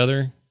entertaining each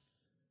other.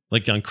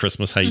 Like on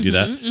Christmas, how you do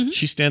that. Mm-hmm.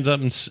 She stands up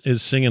and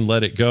is singing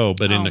Let It Go,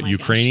 but in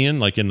Ukrainian,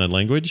 like in the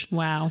language.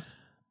 Wow.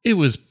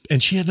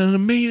 And she had an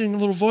amazing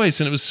little voice,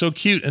 and it was so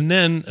cute. And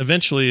then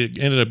eventually it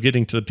ended up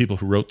getting to the people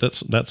who wrote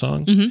that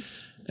song. Mm-hmm.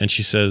 And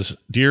she says,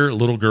 "Dear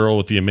little girl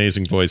with the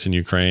amazing voice in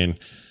Ukraine,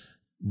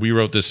 we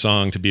wrote this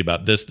song to be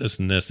about this, this,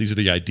 and this. These are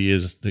the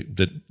ideas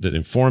that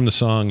inform the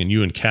song, and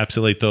you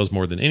encapsulate those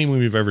more than anyone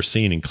we've ever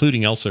seen,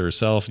 including Elsa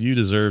herself. You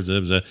deserve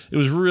it." It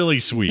was really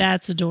sweet.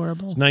 That's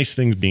adorable. It's nice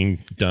things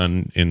being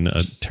done in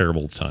a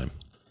terrible time.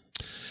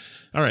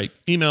 All right.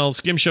 Email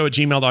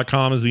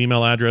skimshow@gmail.com is the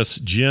email address.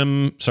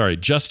 Just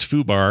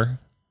Fubar.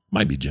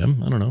 Might be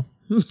Jim. I don't know.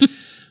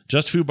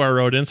 Just Fubar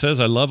wrote in,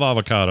 says, "I love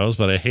avocados,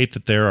 but I hate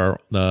that there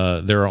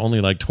are only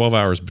like 12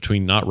 hours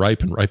between not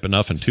ripe and ripe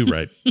enough and too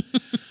ripe.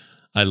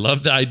 I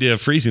love the idea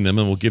of freezing them,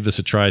 and we'll give this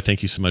a try.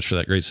 Thank you so much for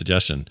that great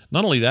suggestion."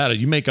 Not only that,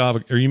 you make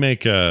guac,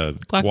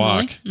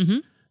 mm-hmm.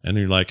 and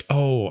you're like,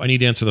 "Oh, I need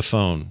to answer the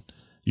phone."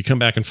 You come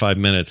back in 5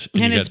 minutes,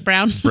 and it's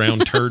brown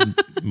turd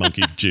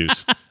monkey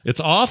juice. It's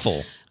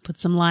awful. Put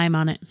some lime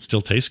on it.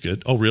 Still tastes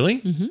good. Oh,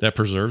 really? Mm-hmm. That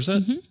preserves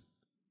it? Mm-hmm.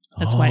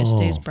 That's why it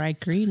stays bright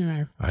green in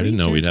our freezer. I didn't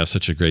know we'd have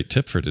such a great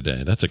tip for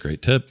today. That's a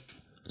great tip.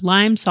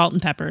 Lime, salt,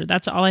 and pepper.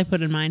 That's all I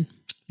put in mine.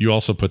 You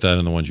also put that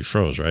in the ones you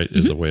froze, right?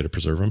 Is a way to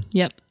preserve them?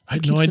 Yep. I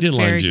had no idea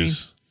lime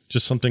juice. Green.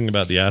 Just something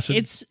about the acid?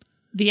 It's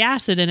the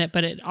acid in it,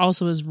 but it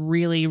also is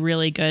really,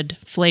 really good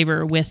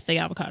flavor with the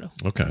avocado.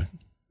 Okay.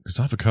 Because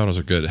avocados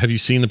are good. Have you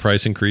seen the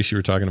price increase you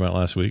were talking about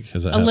last week?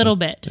 Has that happened? Little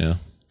bit. Yeah.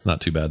 Not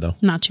too bad, though?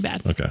 Not too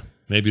bad. Okay.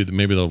 Maybe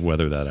they'll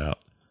weather that out.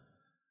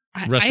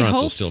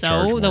 Restaurants will still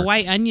charge more. The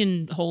white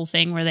onion whole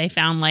thing where they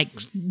found like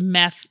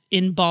meth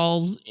in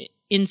balls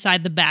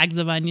inside the bags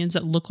of onions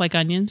that look like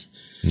onions.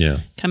 Yeah.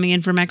 Coming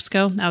in from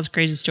Mexico. That was a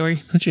crazy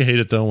story. Don't you hate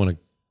it though when a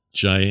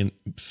giant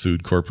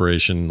food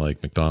corporation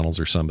like McDonald's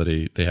or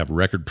somebody, they have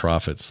record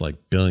profits, like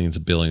billions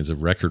and billions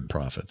of record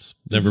profits.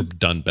 Never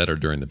done better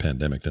during the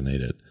pandemic than they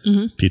did.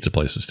 Mm-hmm. Pizza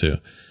places too.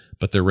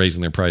 But they're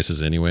raising their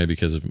prices anyway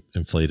because of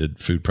inflated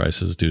food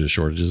prices due to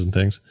shortages and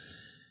things.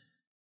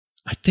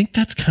 I think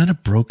that's kind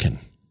of broken.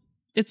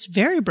 It's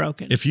very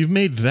broken. If you've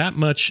made that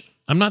much,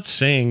 I'm not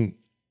saying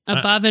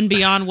above and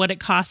beyond what it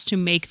costs to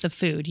make the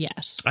food,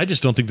 yes. I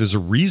just don't think there's a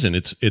reason.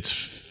 It's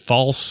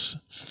false,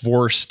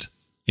 forced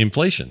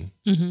inflation.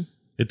 Mm-hmm.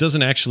 It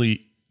doesn't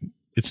actually,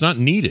 it's not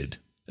needed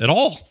at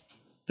all.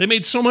 They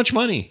made so much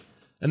money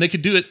and they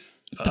could do it.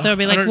 But they'll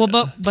be like,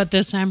 but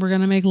this time we're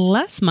going to make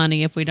less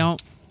money if we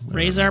don't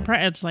raise our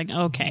price. It's like,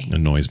 okay. It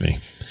annoys me.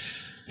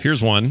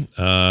 Here's one.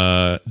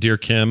 Dear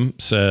Kim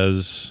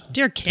says...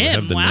 Dear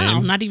Kim, wow.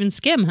 Name? Not even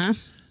Skim, huh?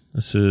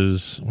 This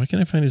is... Why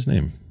can't I find his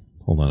name?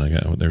 Hold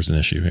on. There's an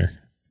issue here.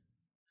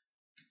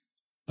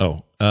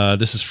 Oh,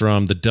 this is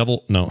from The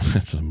Devil... No,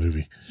 that's a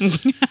movie.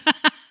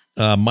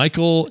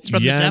 Michael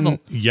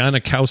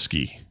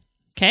Janikowski.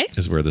 Okay.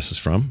 Is where this is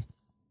from.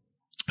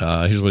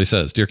 Here's what he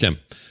says. Dear Kim,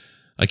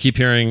 I keep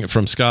hearing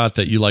from Scott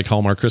that you like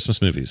Hallmark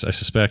Christmas movies. I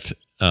suspect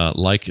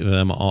like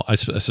them all. I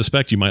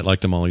suspect you might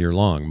like them all year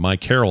long. My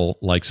Carol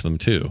likes them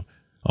too.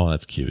 Oh,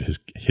 that's cute.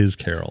 His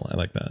Carol. I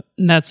like that.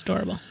 That's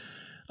adorable.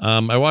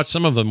 I watched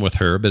some of them with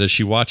her, but as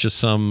she watches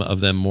some of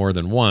them more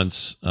than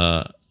once,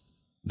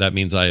 that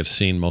means I have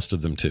seen most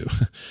of them too.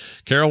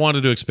 Carol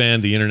wanted to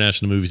expand the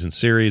international movies and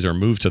series or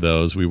move to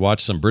those. We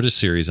watched some British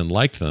series and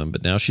liked them,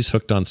 but now she's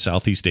hooked on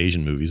Southeast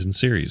Asian movies and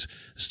series.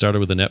 Started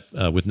with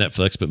with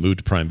Netflix, but moved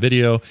to Prime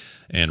Video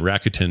and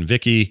Rakuten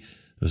Viki.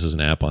 This is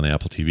an app on the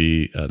Apple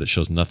TV that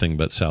shows nothing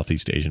but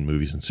Southeast Asian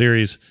movies and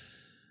series.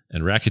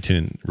 And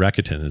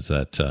Rakuten is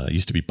that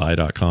used to be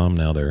buy.com.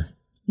 Now they're...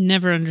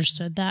 Never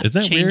understood that. Isn't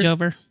that changeover?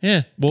 Weird?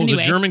 Yeah. Well, anyway. It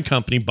was a German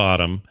company, bought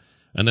them,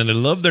 and then they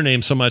loved their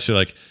name so much, they're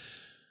like,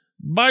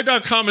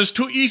 buy.com is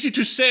too easy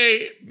to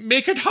say.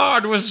 Make it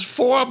hard was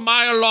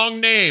 4-mile-long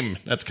name.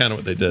 That's kind of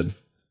what they did.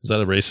 Is that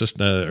a racist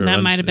or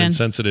that might have been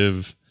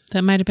insensitive?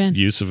 That might have been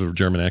use of a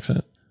German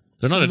accent.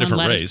 They're not a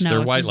different race.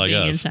 They're white like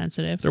us.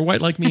 Insensitive. They're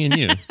white like me and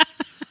you.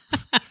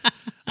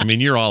 I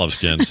mean, you're olive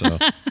skin, so.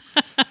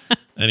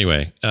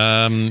 Anyway,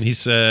 he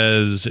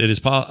says it is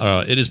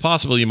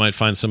possible you might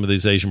find some of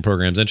these Asian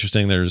programs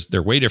interesting.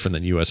 They're way different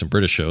than U.S. and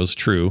British shows.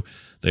 True,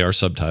 they are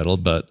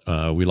subtitled, but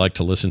we like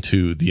to listen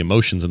to the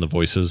emotions in the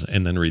voices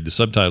and then read the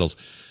subtitles.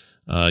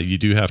 You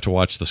do have to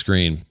watch the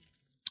screen.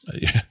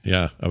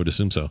 Yeah, I would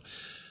assume so.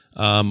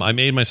 I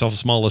made myself a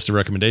small list of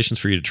recommendations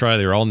for you to try.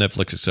 They were all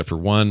Netflix except for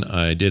one.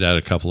 I did add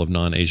a couple of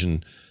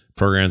non-Asian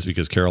programs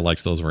because Carol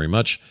likes those very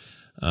much.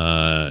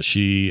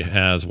 She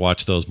has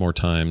watched those more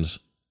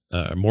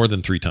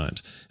than 3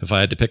 times. If I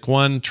had to pick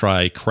one,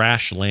 try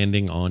Crash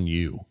Landing on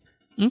You.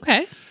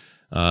 Okay.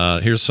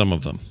 Here's some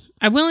of them.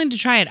 I'm willing to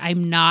try it.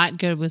 I'm not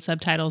good with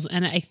subtitles,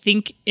 and I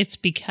think it's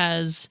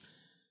because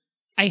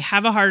I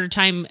have a harder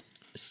time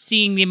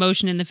seeing the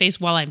emotion in the face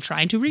while I'm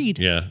trying to read.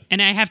 Yeah.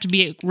 And I have to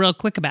be real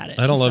quick about it.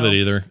 I don't love it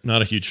either.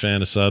 Not a huge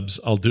fan of subs.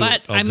 I'll do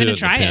it. But I'm going to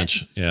try it.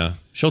 Yeah.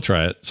 She'll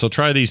try it. So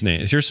try these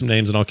names. Here's some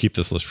names and I'll keep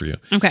this list for you.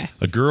 Okay.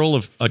 A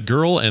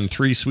Girl and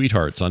Three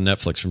Sweethearts on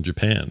Netflix from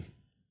Japan.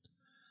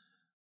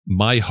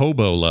 My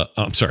Hollow Love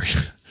on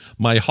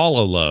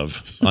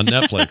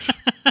Netflix.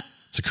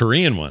 It's a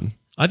Korean one.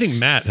 I think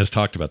Matt has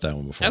talked about that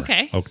one before.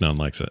 Okay. Oknan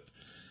likes it.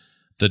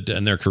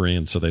 And they're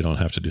Korean, so they don't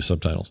have to do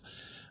subtitles.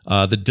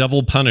 The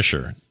Devil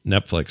Punisher,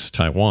 Netflix,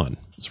 Taiwan.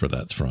 That's where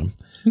that's from.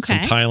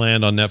 Okay. From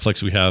Thailand on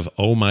Netflix, we have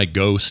Oh My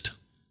Ghost.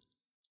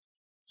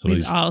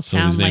 These all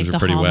sound like the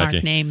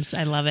Hallmark names.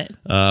 I love it.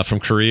 From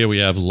Korea, we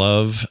have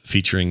Love,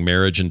 featuring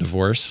marriage and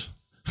divorce.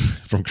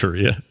 From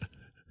Korea.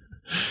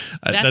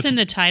 That's in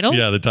the title?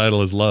 Yeah, the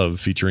title is Love,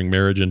 featuring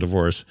marriage and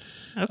divorce.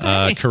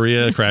 Okay.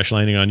 Korea, Crash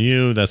Landing on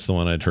You. That's the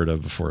one I'd heard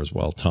of before as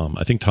well.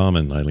 I think Tom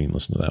and Eileen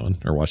listened to that one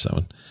or watched that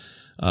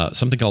one.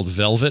 Something called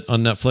Velvet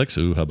on Netflix.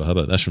 Ooh, hubba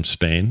hubba. That's from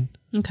Spain.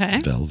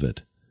 Okay.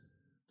 Velvet.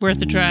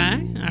 Worth a try.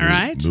 All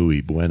right.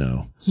 Muy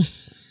bueno.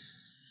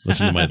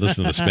 Listen to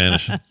the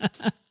Spanish.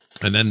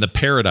 And then The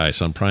Paradise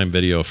on Prime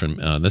Video from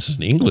this is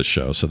an English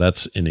show, so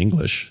that's in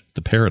English.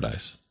 The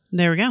Paradise.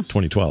 There we go.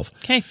 2012.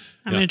 Okay.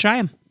 I'm going to try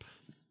them.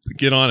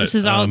 Get on it. This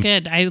is all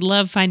good. I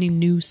love finding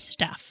new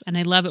stuff, and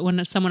I love it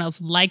when someone else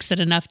likes it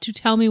enough to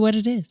tell me what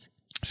it is.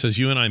 Says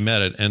you and I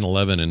met at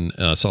N11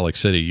 in Salt Lake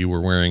City. You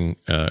were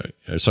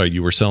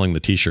you were selling the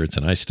T-shirts,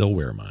 and I still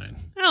wear mine.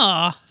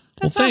 Oh,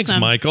 that's thanks,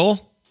 awesome.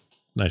 Michael.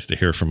 Nice to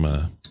hear from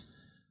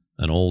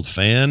an old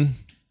fan.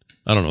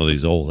 I don't know that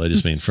he's old. I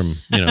just mean from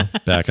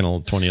back in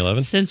old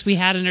 2011. Since we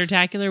had an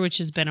Intertacular, which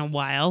has been a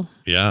while.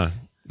 Yeah,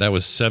 that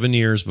was 7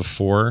 years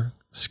before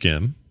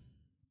SKIM.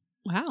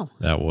 Wow.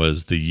 That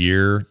was the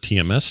year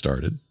TMS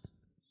started.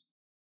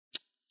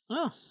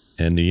 Oh.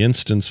 And the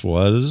instance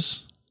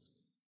was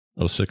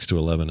 06 to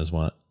 11 is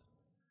what?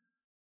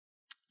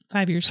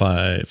 5 years.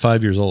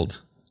 5 years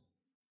old.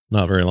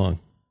 Not very long.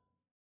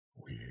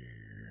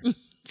 Weird.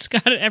 It's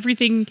got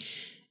everything.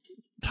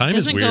 Time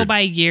doesn't is weird. go by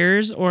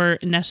years or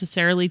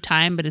necessarily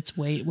time, but it's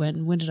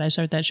when did I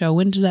start that show?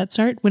 When does that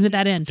start? When did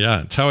that end?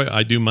 Yeah, it's how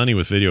I do money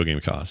with video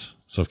game costs.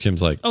 So if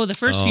Kim's like, the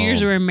first few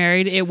years we were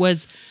married, it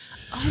was,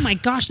 oh my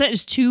gosh, that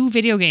is 2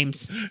 video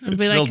games. I'd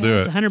be still like, do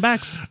it's it.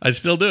 $100. I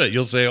still do it.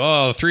 You'll say,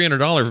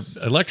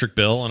 $300 electric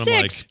bill. And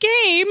I'm like, 6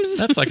 games.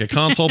 That's like a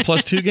console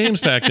plus 2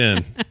 games back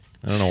then.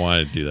 I don't know why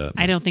I'd do that.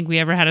 I don't think we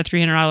ever had a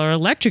 $300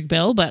 electric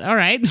bill, but all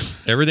right.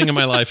 Everything in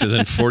my life is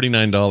in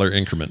 $49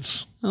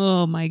 increments.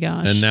 Oh my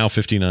gosh. And now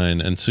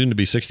 $59 and soon to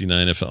be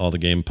 $69 if all the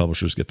game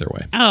publishers get their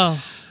way.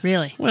 Oh,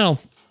 really? Well,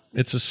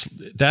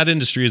 that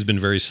industry has been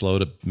very slow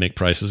to make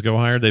prices go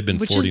higher. They've been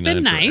Which $49 has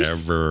been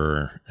nice.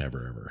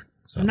 forever.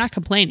 So, I'm not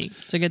complaining.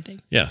 It's a good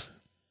thing. yeah.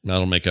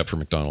 That'll make up for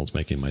McDonald's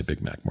making my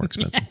Big Mac more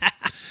expensive.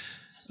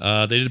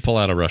 They did pull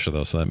out of Russia,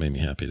 though, so that made me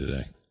happy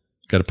today.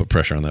 Got to put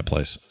pressure on that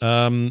place.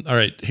 All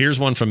right. Here's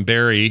one from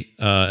Barry,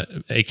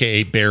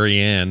 a.k.a. Barry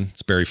Ann.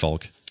 It's Barry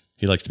Falk.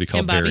 He likes to be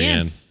called Barry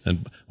Ann.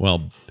 And,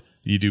 well,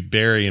 you do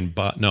Barry and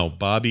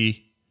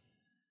Bobby.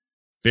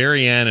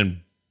 Barry Ann and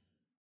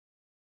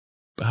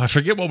I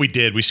forget what we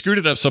did. We screwed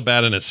it up so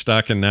bad and it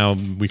stuck, and now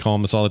we call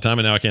him this all the time,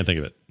 and now I can't think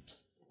of it.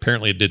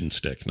 Apparently it didn't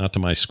stick, not to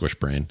my squish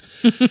brain.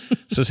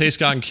 Says, hey,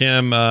 Scott and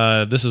Kim,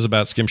 this is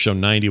about Skim Show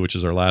 90, which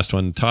is our last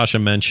one.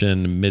 Tasha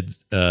mentioned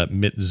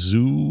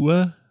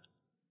Mitsuwa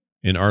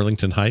in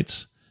Arlington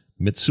Heights.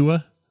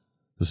 Mitsuwa?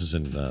 This is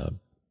in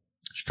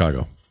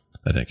Chicago,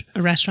 I think.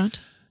 A restaurant?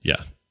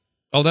 Yeah.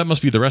 Oh, that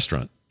must be the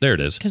restaurant. There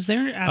it is. Because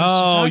they're out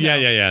of Chicago.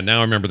 Yeah. Now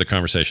I remember the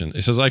conversation.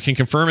 It says, I can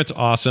confirm it's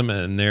awesome,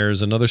 and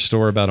there's another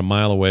store about a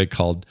mile away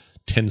called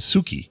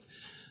Tensuki.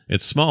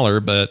 It's smaller,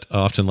 but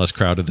often less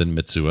crowded than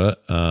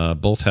Mitsuwa.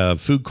 Both have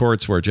food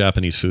courts where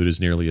Japanese food is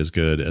nearly as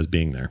good as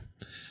being there.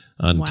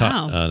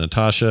 Wow.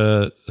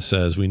 Natasha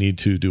says, we need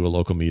to do a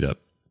local meetup.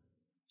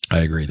 I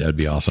agree. That would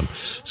be awesome.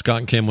 Scott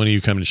and Kim, when are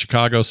you coming to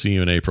Chicago? See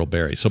you in April,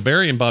 Barry. So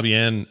Barry and Bobby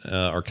Ann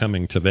are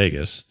coming to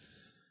Vegas,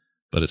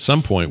 but at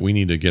some point we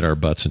need to get our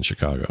butts in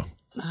Chicago.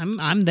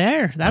 I'm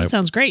there. That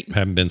sounds great.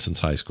 Haven't been since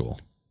high school.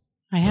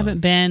 I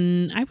haven't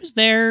been. I was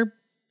there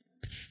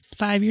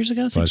 5 years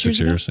ago, 6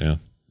 years ago. Yeah.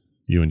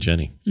 You and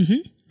Jenny.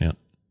 Mm-hmm. Yeah.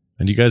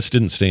 And you guys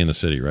didn't stay in the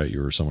city, right?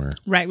 You were somewhere.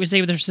 Right. We stayed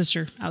with her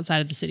sister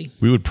outside of the city.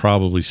 We would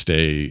probably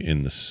stay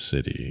in the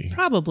city.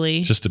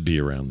 Probably. Just to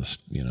be around this,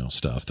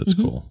 stuff. That's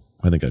cool.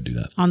 I think I'd do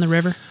that. On the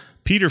river.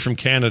 Peter from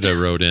Canada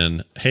wrote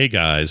in, "Hey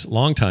guys,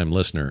 long-time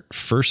listener,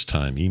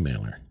 first-time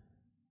emailer."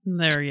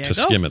 There you go. To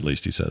Skim, at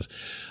least, he says.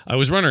 "I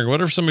was wondering,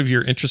 what are some of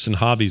your interests and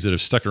hobbies that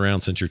have stuck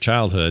around since your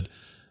childhood?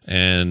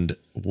 And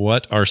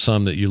what are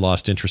some that you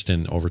lost interest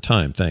in over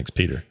time? Thanks,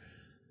 Peter."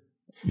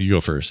 You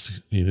go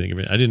first. You think of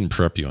it? I didn't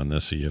prep you on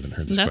this, so you haven't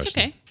heard this question. That's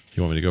okay. Do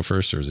you want me to go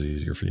first, or is it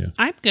easier for you?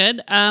 I'm good.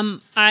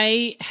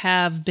 I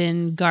have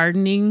been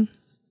gardening.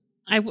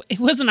 It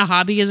wasn't a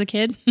hobby as a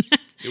kid.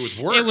 It was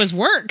work. It was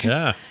work.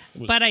 Yeah.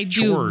 But I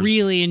do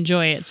really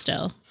enjoy it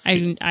still.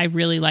 I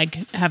really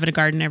like having a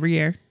garden every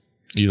year.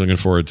 Are you looking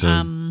forward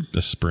to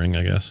the spring,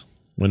 I guess?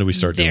 When do we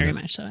start doing it? Very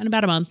much so. In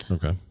about a month.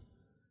 Okay.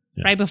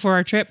 Yeah. Right before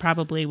our trip,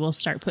 probably we'll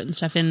start putting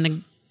stuff in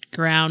the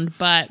ground,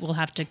 but we'll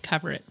have to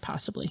cover it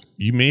possibly.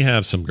 You may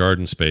have some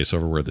garden space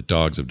over where the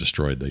dogs have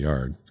destroyed the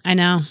yard. I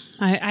know.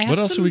 I have what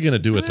else are we going to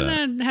do with that? I'm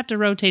going to have to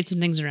rotate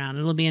some things around.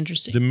 It'll be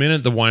interesting. The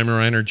minute the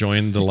Weimaraner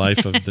joined the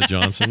life of the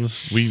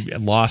Johnsons, we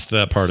lost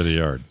that part of the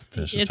yard.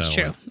 It's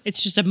true.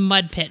 It's just a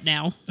mud pit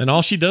now. And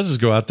all she does is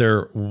go out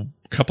there a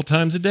couple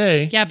times a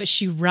day. Yeah, but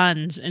she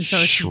runs, and so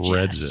she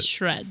just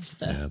shreds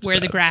where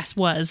the grass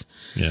was.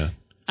 Yeah.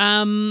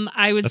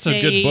 I would say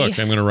that's a good book.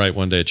 I'm going to write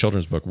one day a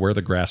children's book, Where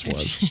the Grass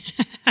Was.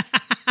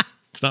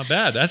 It's not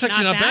bad. That's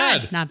actually not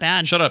bad. Not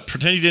bad. Shut up.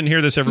 Pretend you didn't hear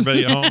this,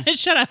 everybody at home.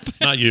 Shut up.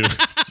 Not you.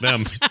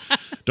 Them.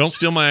 Don't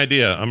steal my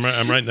idea. I'm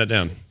writing that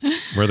down.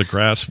 Where the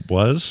grass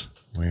was.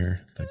 Where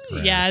the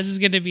grass. Yeah, this is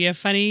going to be a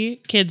funny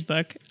kids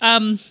book.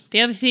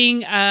 The other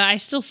thing, I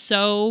still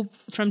sew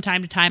from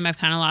time to time. I've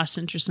kind of lost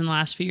interest in the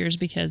last few years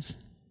because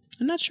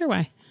I'm not sure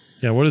why.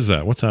 Yeah, what is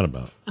that? What's that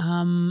about?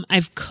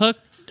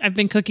 I've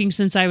been cooking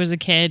since I was a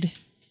kid.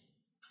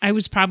 I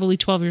was probably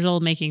 12 years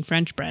old making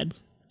French bread.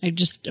 I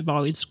just have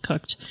always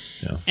cooked.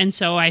 Yeah. And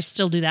so I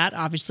still do that,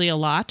 obviously, a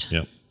lot.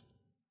 Yep.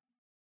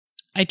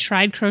 I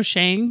tried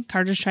crocheting.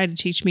 Carter's tried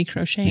to teach me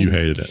crocheting. You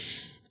hated it.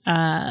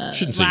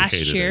 Shouldn't say last you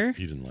hated year. it.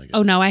 You didn't like it.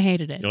 Oh, no, I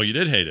hated it. Oh, you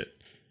did hate it.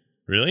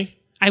 Really?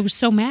 I was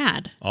so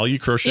mad. All you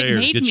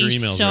crocheters, get your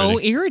emails so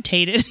ready.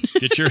 Irritated.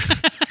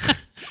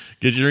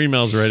 Get your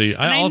emails ready.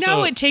 I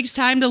know it takes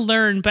time to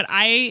learn, but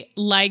I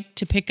like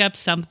to pick up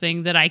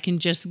something that I can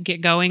just get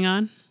going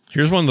on.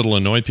 Here's one that'll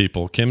annoy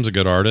people. Kim's a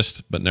good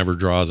artist, but never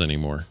draws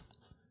anymore.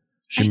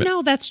 I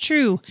know, that's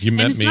true. You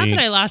met and it's me. not that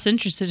I lost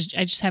interest.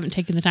 I just haven't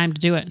taken the time to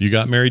do it. You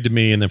got married to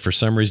me, and then for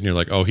some reason you're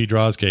like, oh, he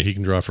draws. Okay, he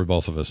can draw for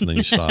both of us. And then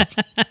you stopped.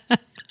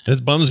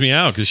 It bums me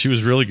out because she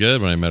was really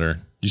good when I met her.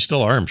 You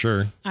still are, I'm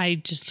sure. I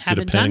just Get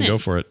haven't a pen done and it. go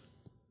for it.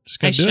 Just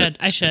gotta do it.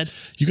 I should.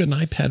 You got an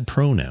iPad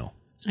Pro now.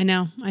 I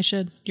know. I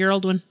should. Your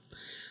old one.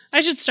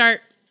 I should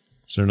start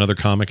Is there another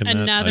comic in that?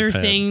 another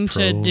iPad thing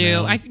Pro to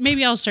do. now?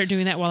 Maybe I'll start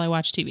doing that while I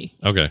watch TV.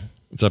 Okay.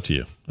 It's up to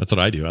you. That's what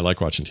I do. I like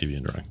watching TV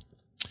and drawing.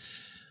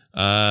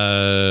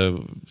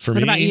 For me,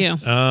 what about you?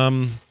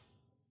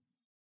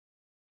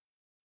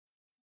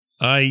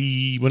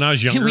 When I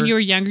was younger, When you were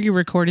younger, you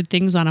recorded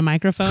things on a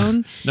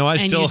microphone. No, I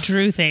and still you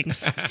drew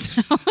things.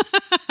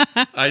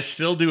 I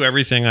still do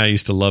everything I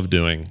used to love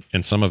doing,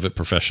 and some of it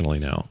professionally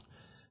now.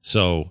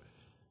 So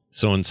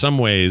in some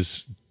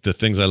ways, the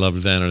things I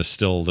loved then are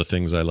still the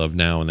things I love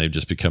now, and they've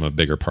just become a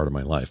bigger part of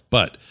my life.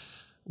 But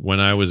when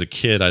I was a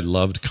kid, I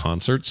loved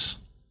concerts.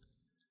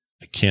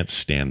 I can't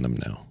stand them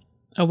now.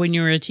 Oh, when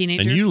you were a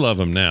teenager? And you love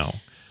them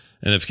now.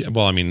 And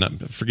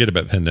forget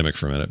about pandemic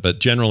for a minute, but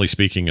generally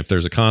speaking, if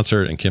there's a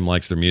concert and Kim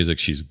likes their music,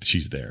 she's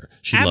there.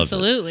 She loves it.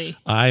 Absolutely.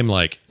 I'm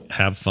like,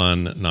 have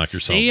fun, knock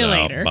yourselves out.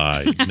 Later.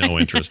 Bye. No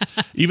interest.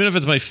 Even if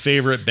it's my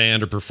favorite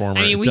band or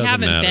performer, it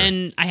doesn't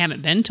matter. I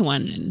haven't been to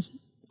one in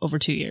over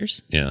 2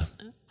 years. Yeah.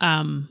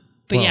 But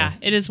yeah,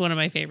 it is one of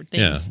my favorite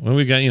things. Yeah. Well,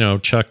 we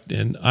got, Chuck,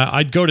 and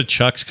I'd go to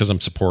Chuck's because I'm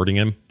supporting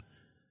him.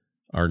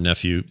 Our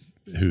nephew,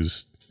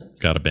 who's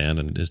got a band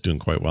and is doing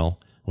quite well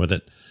with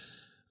it.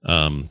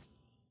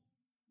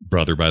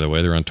 Brother, by the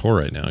way, they're on tour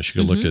right now. You should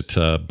go look at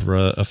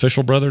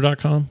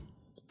officialbrother.com.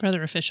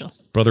 Brother Official.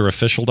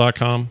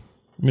 Brotherofficial.com.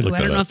 Let me look that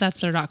up. I don't know if that's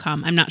their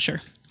 .com. I'm not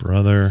sure.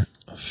 Brother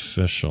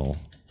Official.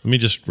 Let me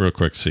just real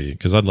quick see,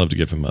 because I'd love to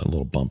give him a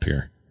little bump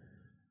here.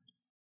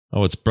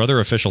 Oh, it's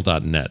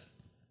brotherofficial.net.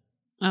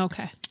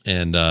 Okay.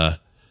 And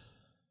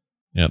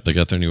they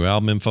got their new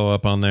album info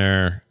up on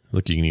there.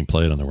 Look, you can even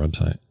play it on their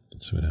website.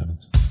 Let's see what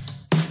happens.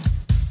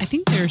 I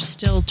think they're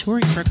still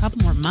touring for a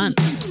couple more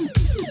months.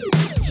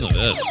 Listen to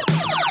this.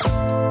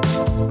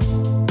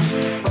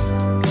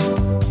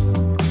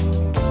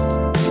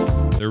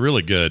 They're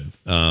really good.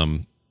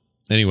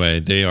 Anyway,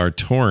 they are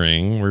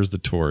touring. Where's the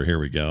tour? Here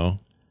we go.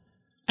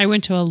 I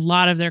went to a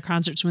lot of their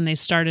concerts when they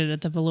started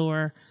at the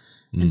Velour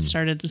and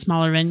started the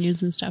smaller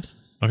venues and stuff.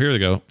 Oh, here they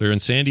go. They're in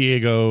San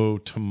Diego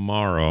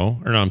tomorrow.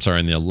 Or no, I'm sorry,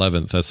 on the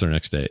 11th. That's their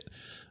next date.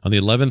 On the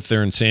 11th,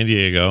 they're in San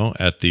Diego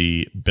at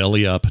the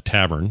Belly Up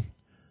Tavern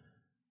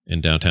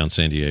in downtown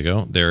San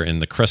Diego. They're in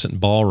the Crescent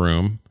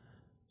Ballroom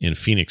in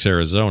Phoenix,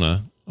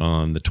 Arizona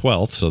on the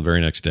 12th, so the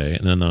very next day.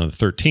 And then on the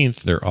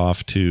 13th, they're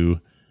off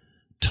to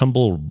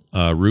Tumble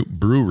Root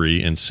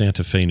Brewery in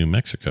Santa Fe, New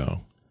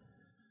Mexico.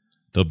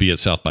 They'll be at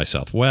South by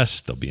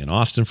Southwest. They'll be in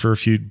Austin for a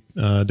few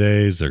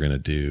days. They're going to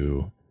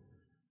do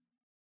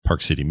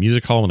Park City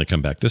Music Hall when they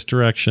come back this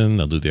direction.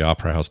 They'll do the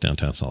Opera House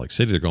downtown Salt Lake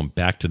City. They're going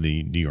back to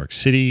the New York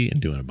City and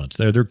doing a bunch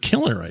there. They're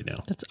killing it right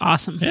now. That's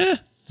awesome. Yeah.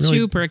 Really.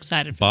 Super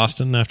excited for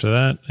Boston after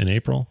that in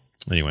April.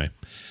 Anyway.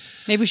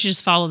 Maybe we should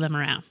just follow them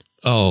around.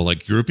 Oh,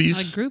 like groupies?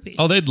 Like groupies.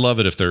 Oh, they'd love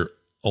it if their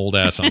old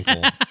ass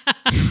uncle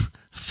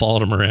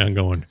followed them around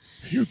going,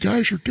 "You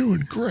guys are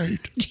doing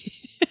great.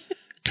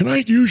 Can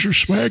I use your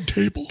swag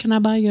table? Can I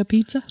buy you a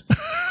pizza?"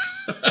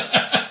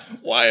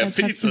 Why a Let's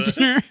have pizza? some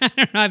dinner. I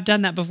don't know. I've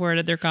done that before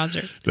at their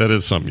concert. That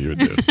is something you would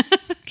do.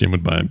 Kim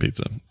would buy him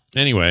pizza.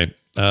 Anyway,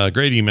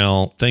 great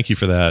email. Thank you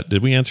for that.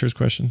 Did we answer his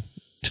question?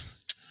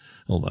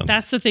 Hold on.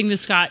 That's the thing that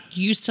Scott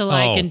used to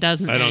like and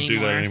doesn't I don't anymore.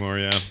 do that anymore,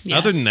 yeah. Yes,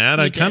 Other than that,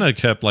 we I kind of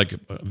kept like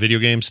video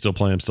games, still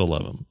play them, still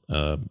love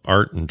them.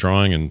 Art and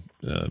drawing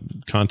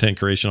and content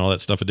creation, all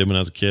that stuff I did when I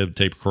was a kid,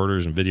 tape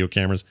recorders and video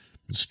cameras,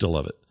 still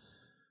love it.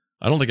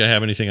 I don't think I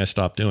have anything I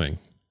stopped doing.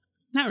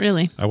 Not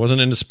really. I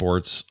wasn't into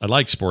sports. I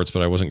liked sports,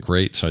 but I wasn't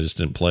great, so I just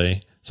didn't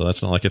play. So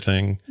that's not like a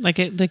thing. Like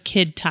the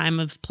kid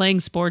time of playing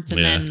sports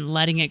and then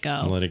letting it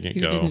go. Letting it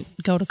You go.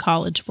 didn't go to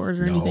college for it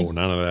or anything. No,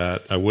 none of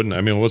that. I wouldn't.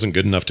 I mean, I wasn't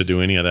good enough to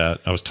do any of that.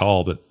 I was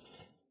tall, but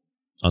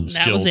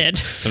unskilled. That was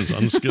it. I was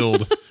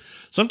unskilled.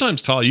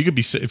 Sometimes tall. You could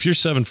be, if you're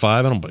 7'5",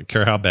 I don't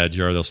care how bad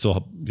you are. You'll still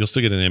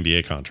get an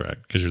NBA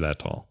contract because you're that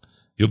tall.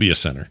 You'll be a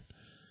center.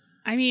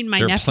 I mean, my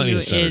There are plenty nephew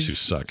of centers who is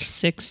suck.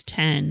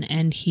 6'10",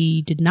 and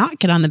he did not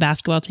get on the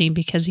basketball team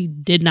because he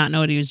did not know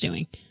what he was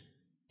doing.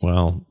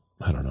 Well,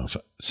 I don't know if.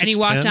 6'10"? And he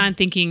walked on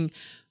thinking,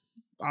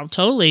 "I'll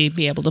totally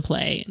be able to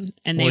play."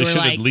 And they Well, he were should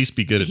like, at least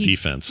be good at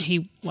defense.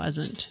 He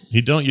wasn't.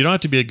 You don't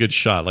have to be a good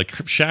shot. Like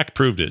Shaq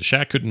proved it.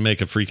 Shaq couldn't make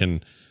a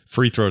freaking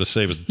free throw to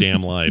save his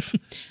damn life.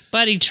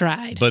 But he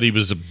tried. But he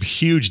was a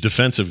huge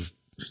defensive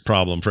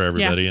problem for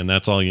everybody, and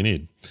that's all you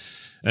need.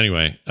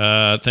 Anyway,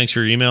 thanks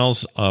for your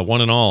emails.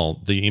 One and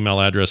all, the email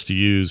address to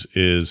use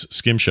is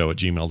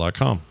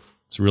skimshow@gmail.com.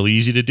 It's really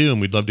easy to do, and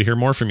we'd love to hear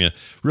more from you.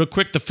 Real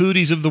quick, the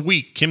foodies of the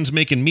week. Kim's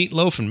making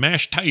meatloaf and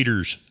mashed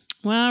taters.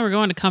 Well, we're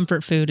going to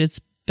comfort food. It's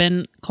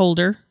been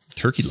colder.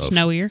 Turkey loaf.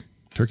 Snowier.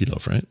 Turkey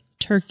loaf, right?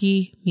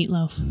 Turkey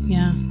meatloaf.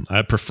 Yeah.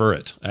 I prefer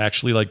it. I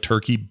actually like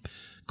turkey.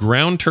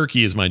 Ground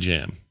turkey is my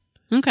jam.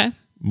 Okay.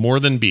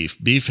 More than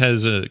beef. Beef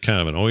has a kind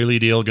of an oily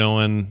deal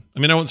going. I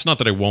mean, it's not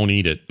that I won't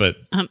eat it, but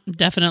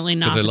Definitely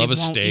not. because I love a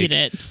won't steak. Eat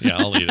it. Yeah,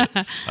 I'll eat it.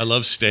 I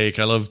love steak.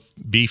 I love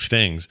beef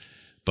things.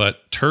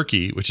 But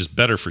turkey, which is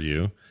better for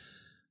you,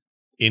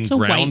 in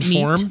ground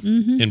form,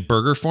 in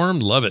burger form,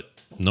 love it.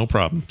 No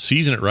problem.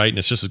 Season it right, and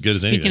it's just as good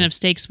as anything. Speaking of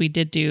steaks, we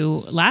did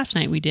do last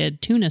night. We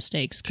did tuna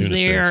steaks because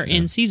they are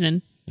in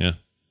season. Yeah,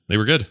 they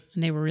were good.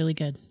 And they were really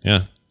good.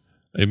 Yeah,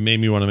 it made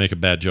me want to make a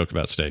bad joke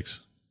about steaks.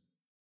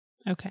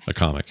 Okay. A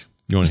comic.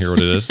 You want to hear what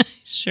it is?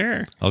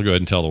 Sure. I'll go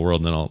ahead and tell the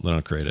world, and then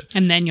I'll create it.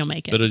 And then you'll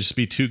make it. But it'll just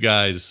be two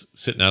guys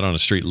sitting out on a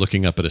street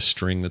looking up at a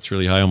string that's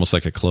really high, almost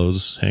like a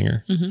clothes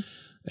hanger. Mm-hmm.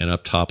 And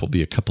up top will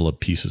be a couple of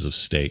pieces of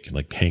steak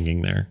like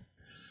hanging there.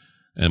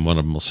 And one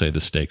of them will say,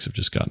 "The stakes have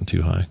just gotten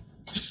too high."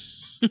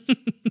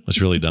 That's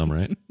really dumb,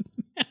 right?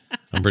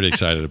 I'm pretty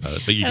excited about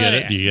it. But you get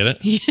it? Do you get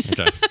it?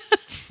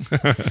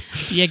 Okay.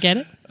 You get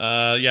it?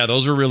 Yeah,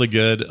 those were really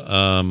good.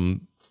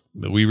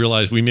 But we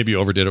realized we maybe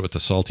overdid it with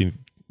the salty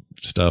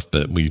stuff,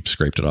 but we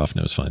scraped it off and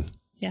it was fine.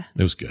 Yeah.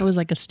 It was good. It was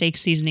like a steak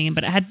seasoning,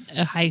 but it had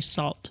a high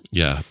salt.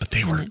 Yeah, but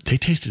they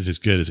tasted as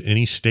good as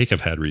any steak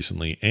I've had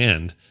recently,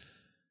 and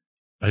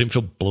I didn't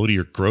feel bloaty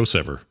or gross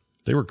ever.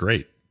 They were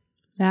great.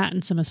 That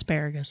and some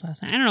asparagus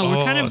last night. I don't know.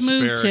 We're kind of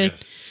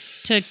moved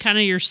to kind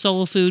of your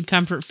soul food,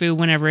 comfort food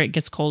whenever it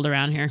gets cold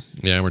around here.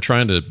 Yeah, we're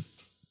trying to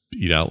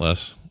eat out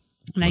less.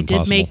 And I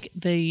did make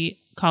the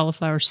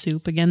cauliflower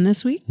soup again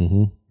this week.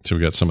 Mm-hmm. So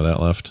we got some of that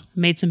left.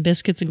 Made some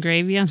biscuits and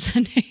gravy on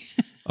Sunday.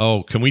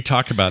 Oh, can we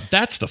talk about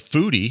that's the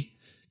foodie?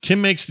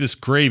 Kim makes this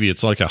gravy.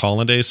 It's like a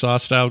hollandaise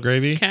sauce style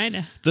gravy. Kind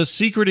of. The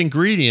secret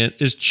ingredient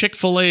is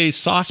Chick-fil-A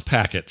sauce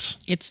packets.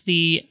 It's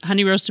the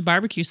honey roasted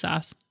barbecue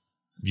sauce.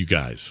 You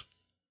guys.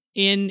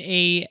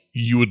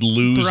 You would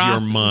lose broth, your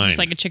mind. Just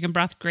like a chicken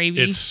broth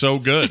gravy. It's so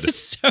good. It's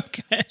so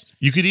good.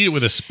 You could eat it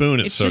with a spoon.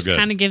 It's so good. It just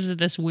kind of gives it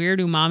this weird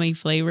umami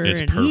flavor.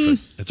 It's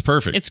perfect. It's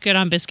perfect. It's good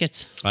on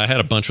biscuits. I had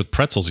a bunch with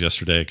pretzels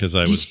yesterday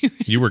because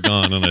you were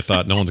gone, and I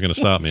thought no one's going to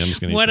stop me. I'm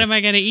just going to eat What this. am I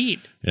going to eat?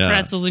 Yeah.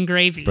 Pretzels and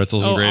gravy.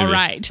 Pretzels and gravy. All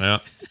right. Yeah.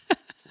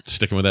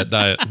 Sticking with that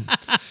diet.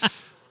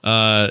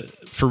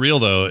 For real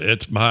though,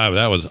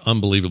 that was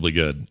unbelievably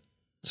good.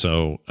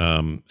 So,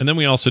 and then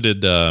we also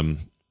did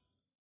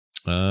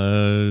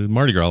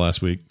Mardi Gras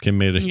last week. Kim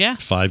made a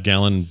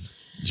 5-gallon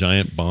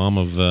giant bomb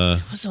of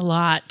it was a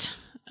lot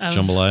of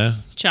jambalaya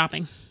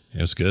chopping.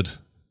 It was good. It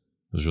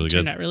was really good.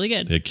 Turned out really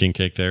good. They had king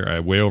cake there. I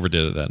way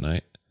overdid it that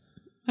night.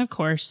 Of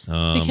course,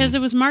 because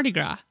it was Mardi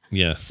Gras.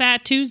 Yeah,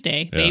 Fat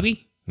Tuesday,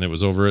 baby. And it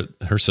was over at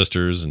her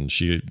sister's, and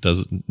she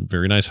does a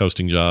very nice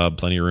hosting job.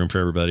 Plenty of room for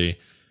everybody.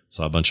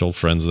 Saw a bunch of old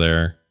friends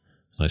there.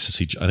 It's nice to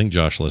see. I think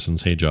Josh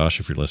listens. Hey, Josh,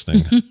 if you're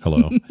listening,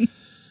 hello.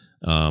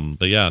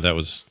 But yeah, that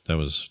was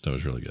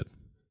really good.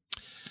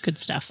 Good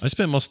stuff. I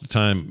spent most of the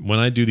time when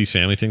I do these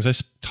family things. I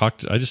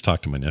just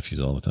talk to my nephews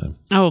all the time.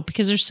 Oh,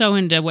 because they're so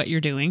into what you're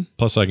doing.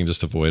 Plus, I can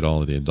just avoid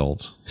all of the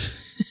adults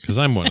because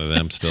I'm one of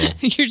them still.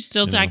 You're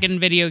still talking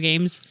video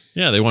games.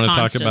 Yeah, they want to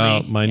talk constantly.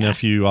 about my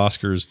nephew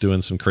Oscar's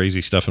doing some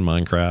crazy stuff in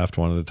Minecraft.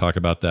 Wanted to talk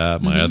about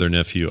that. My other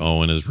nephew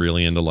Owen is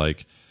really into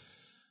like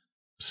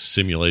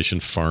simulation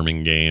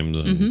farming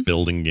games and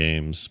building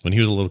games. When he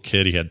was a little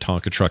kid, he had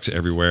Tonka trucks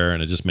everywhere,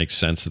 and it just makes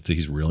sense that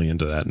he's really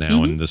into that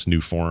now in this new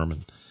form.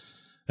 And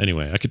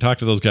anyway, I could talk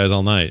to those guys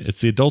all night.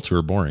 It's the adults who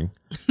are boring.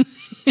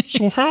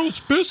 So how's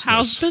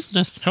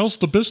business? How's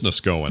the business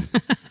going?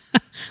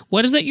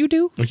 What is it you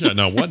do? Yeah,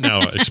 now what?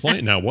 Now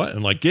explain. Now what?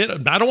 I'm like, I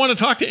don't want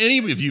to talk to any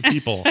of you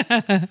people.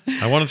 I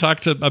want to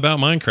talk about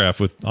Minecraft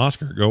with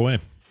Oscar. Go away.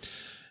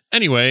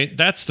 Anyway,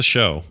 that's the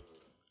show.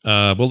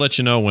 We'll let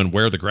you know when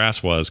Where the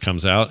Grass Was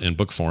comes out in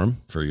book form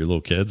for your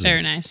little kids.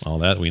 Very nice. All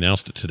that. We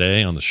announced it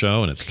today on the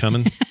show, and it's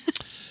coming.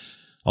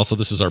 Also,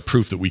 this is our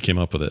proof that we came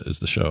up with it, is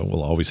the show.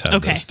 We'll always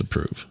have this to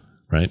prove,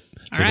 right?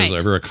 So if there's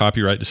ever a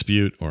copyright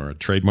dispute or a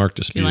trademark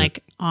dispute.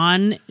 Like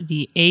on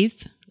the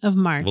 8th of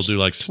March. We'll do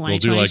like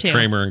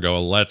Kramer and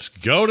go, let's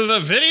go to the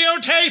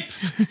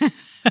videotape.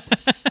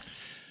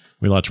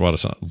 We watch a lot of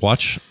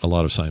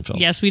Seinfeld.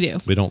 Yes, we do.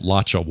 We don't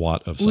watch a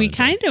lot of Seinfeld. We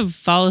kind of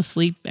fall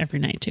asleep every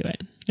night to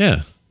it.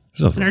 Yeah.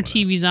 And our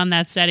TV's on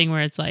that setting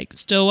where it's like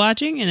still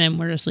watching, and then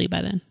we're asleep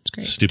by then. It's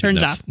great. Stupid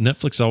Turns off.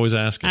 Netflix always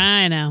asking.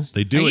 I know.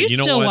 They do it. You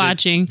know still why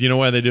watching? Do you know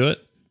why they do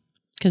it?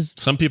 Because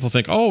some people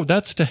think, oh,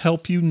 that's to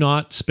help you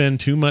not spend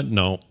too much.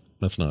 No,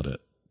 that's not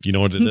it. You know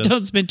what it is?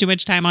 Don't spend too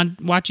much time on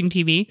watching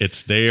TV.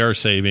 They are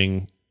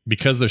saving,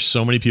 because there's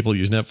so many people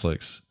use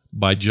Netflix,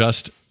 by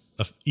just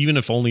even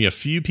if only a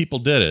few people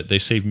did it, they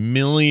save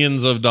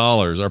millions of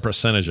dollars, or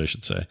percentage, I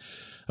should say.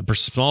 A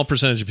small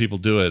percentage of people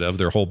do it of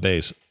their whole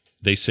base.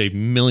 They save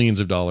millions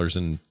of dollars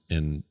in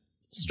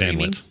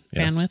Streaming bandwidth.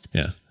 Bandwidth.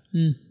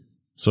 Yeah.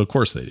 So of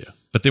course they do,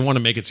 but they want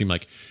to make it seem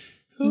like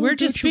we're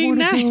just being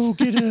nice.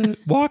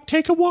 Go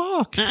take a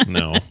walk.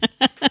 No,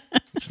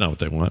 it's not what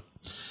they want.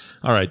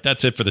 All right,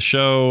 that's it for the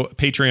show.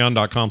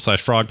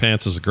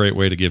 Patreon.com/frogpants is a great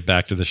way to give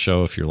back to the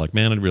show. If you're like,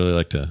 man, I'd really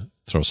like to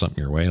throw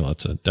something your way, well,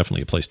 that's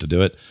definitely a place to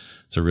do it.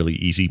 It's a really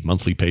easy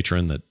monthly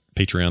Patreon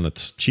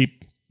that's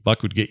cheap.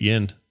 Buck would get you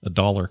in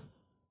 $1.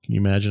 Can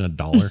you imagine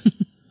 $1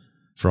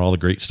 for all the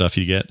great stuff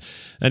you get?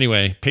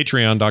 Anyway,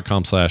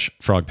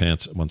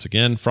 patreon.com/frogpants. Once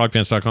again,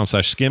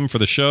 frogpants.com/skim for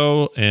the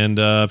show. And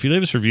if you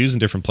leave us reviews in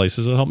different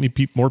places, it'll help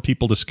more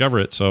people discover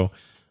it. So,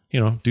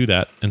 do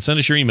that. And send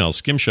us your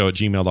emails,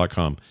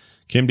 skimshow@gmail.com.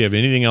 Kim, do you have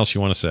anything else you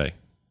want to say?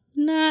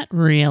 Not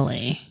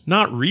really.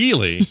 Not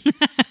really?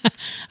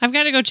 I've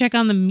got to go check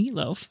on the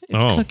meatloaf.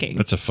 It's cooking.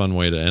 That's a fun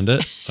way to end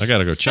it. I got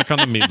to go check on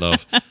the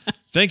meatloaf.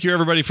 Thank you,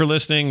 everybody, for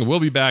listening.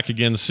 We'll be back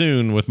again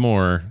soon with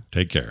more.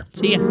 Take care.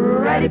 See ya.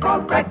 Ready for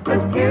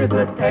breakfast, here's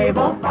the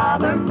table.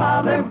 Father,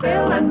 Mother,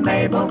 Bill, and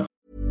Mabel.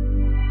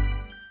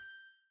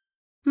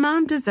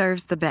 Mom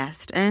deserves the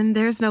best, and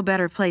there's no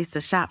better place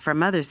to shop for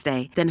Mother's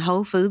Day than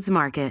Whole Foods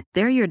Market.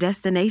 They're your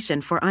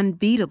destination for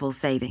unbeatable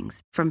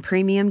savings, from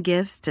premium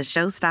gifts to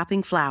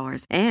show-stopping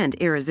flowers and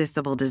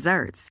irresistible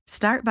desserts.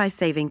 Start by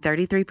saving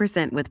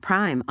 33% with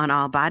Prime on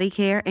all body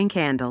care and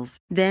candles.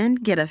 Then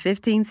get a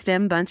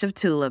 15-stem bunch of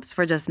tulips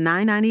for just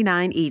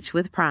 $9.99 each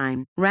with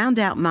Prime. Round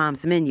out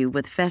Mom's menu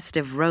with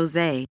festive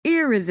rosé,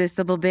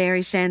 irresistible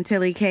berry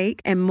chantilly cake,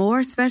 and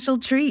more special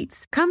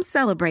treats. Come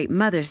celebrate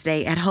Mother's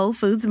Day at Whole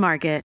Foods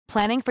Market.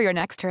 Planning for your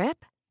next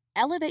trip?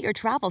 Elevate your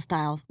travel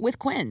style with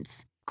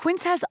Quince.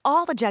 Quince has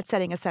all the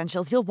jet-setting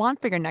essentials you'll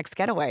want for your next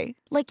getaway,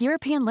 like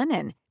European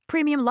linen,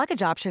 premium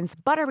luggage options,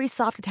 buttery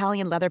soft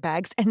Italian leather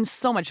bags, and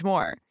so much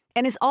more.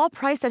 And is all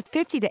priced at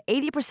 50 to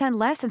 80%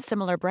 less than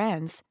similar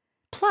brands.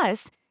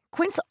 Plus,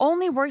 Quince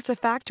only works with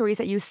factories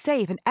that use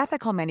safe and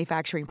ethical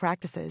manufacturing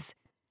practices.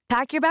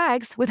 Pack your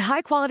bags with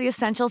high-quality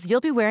essentials you'll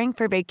be wearing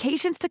for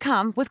vacations to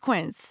come with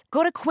Quince.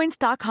 Go to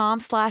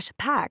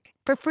quince.com/pack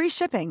for free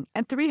shipping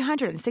and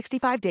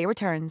 365-day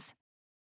returns.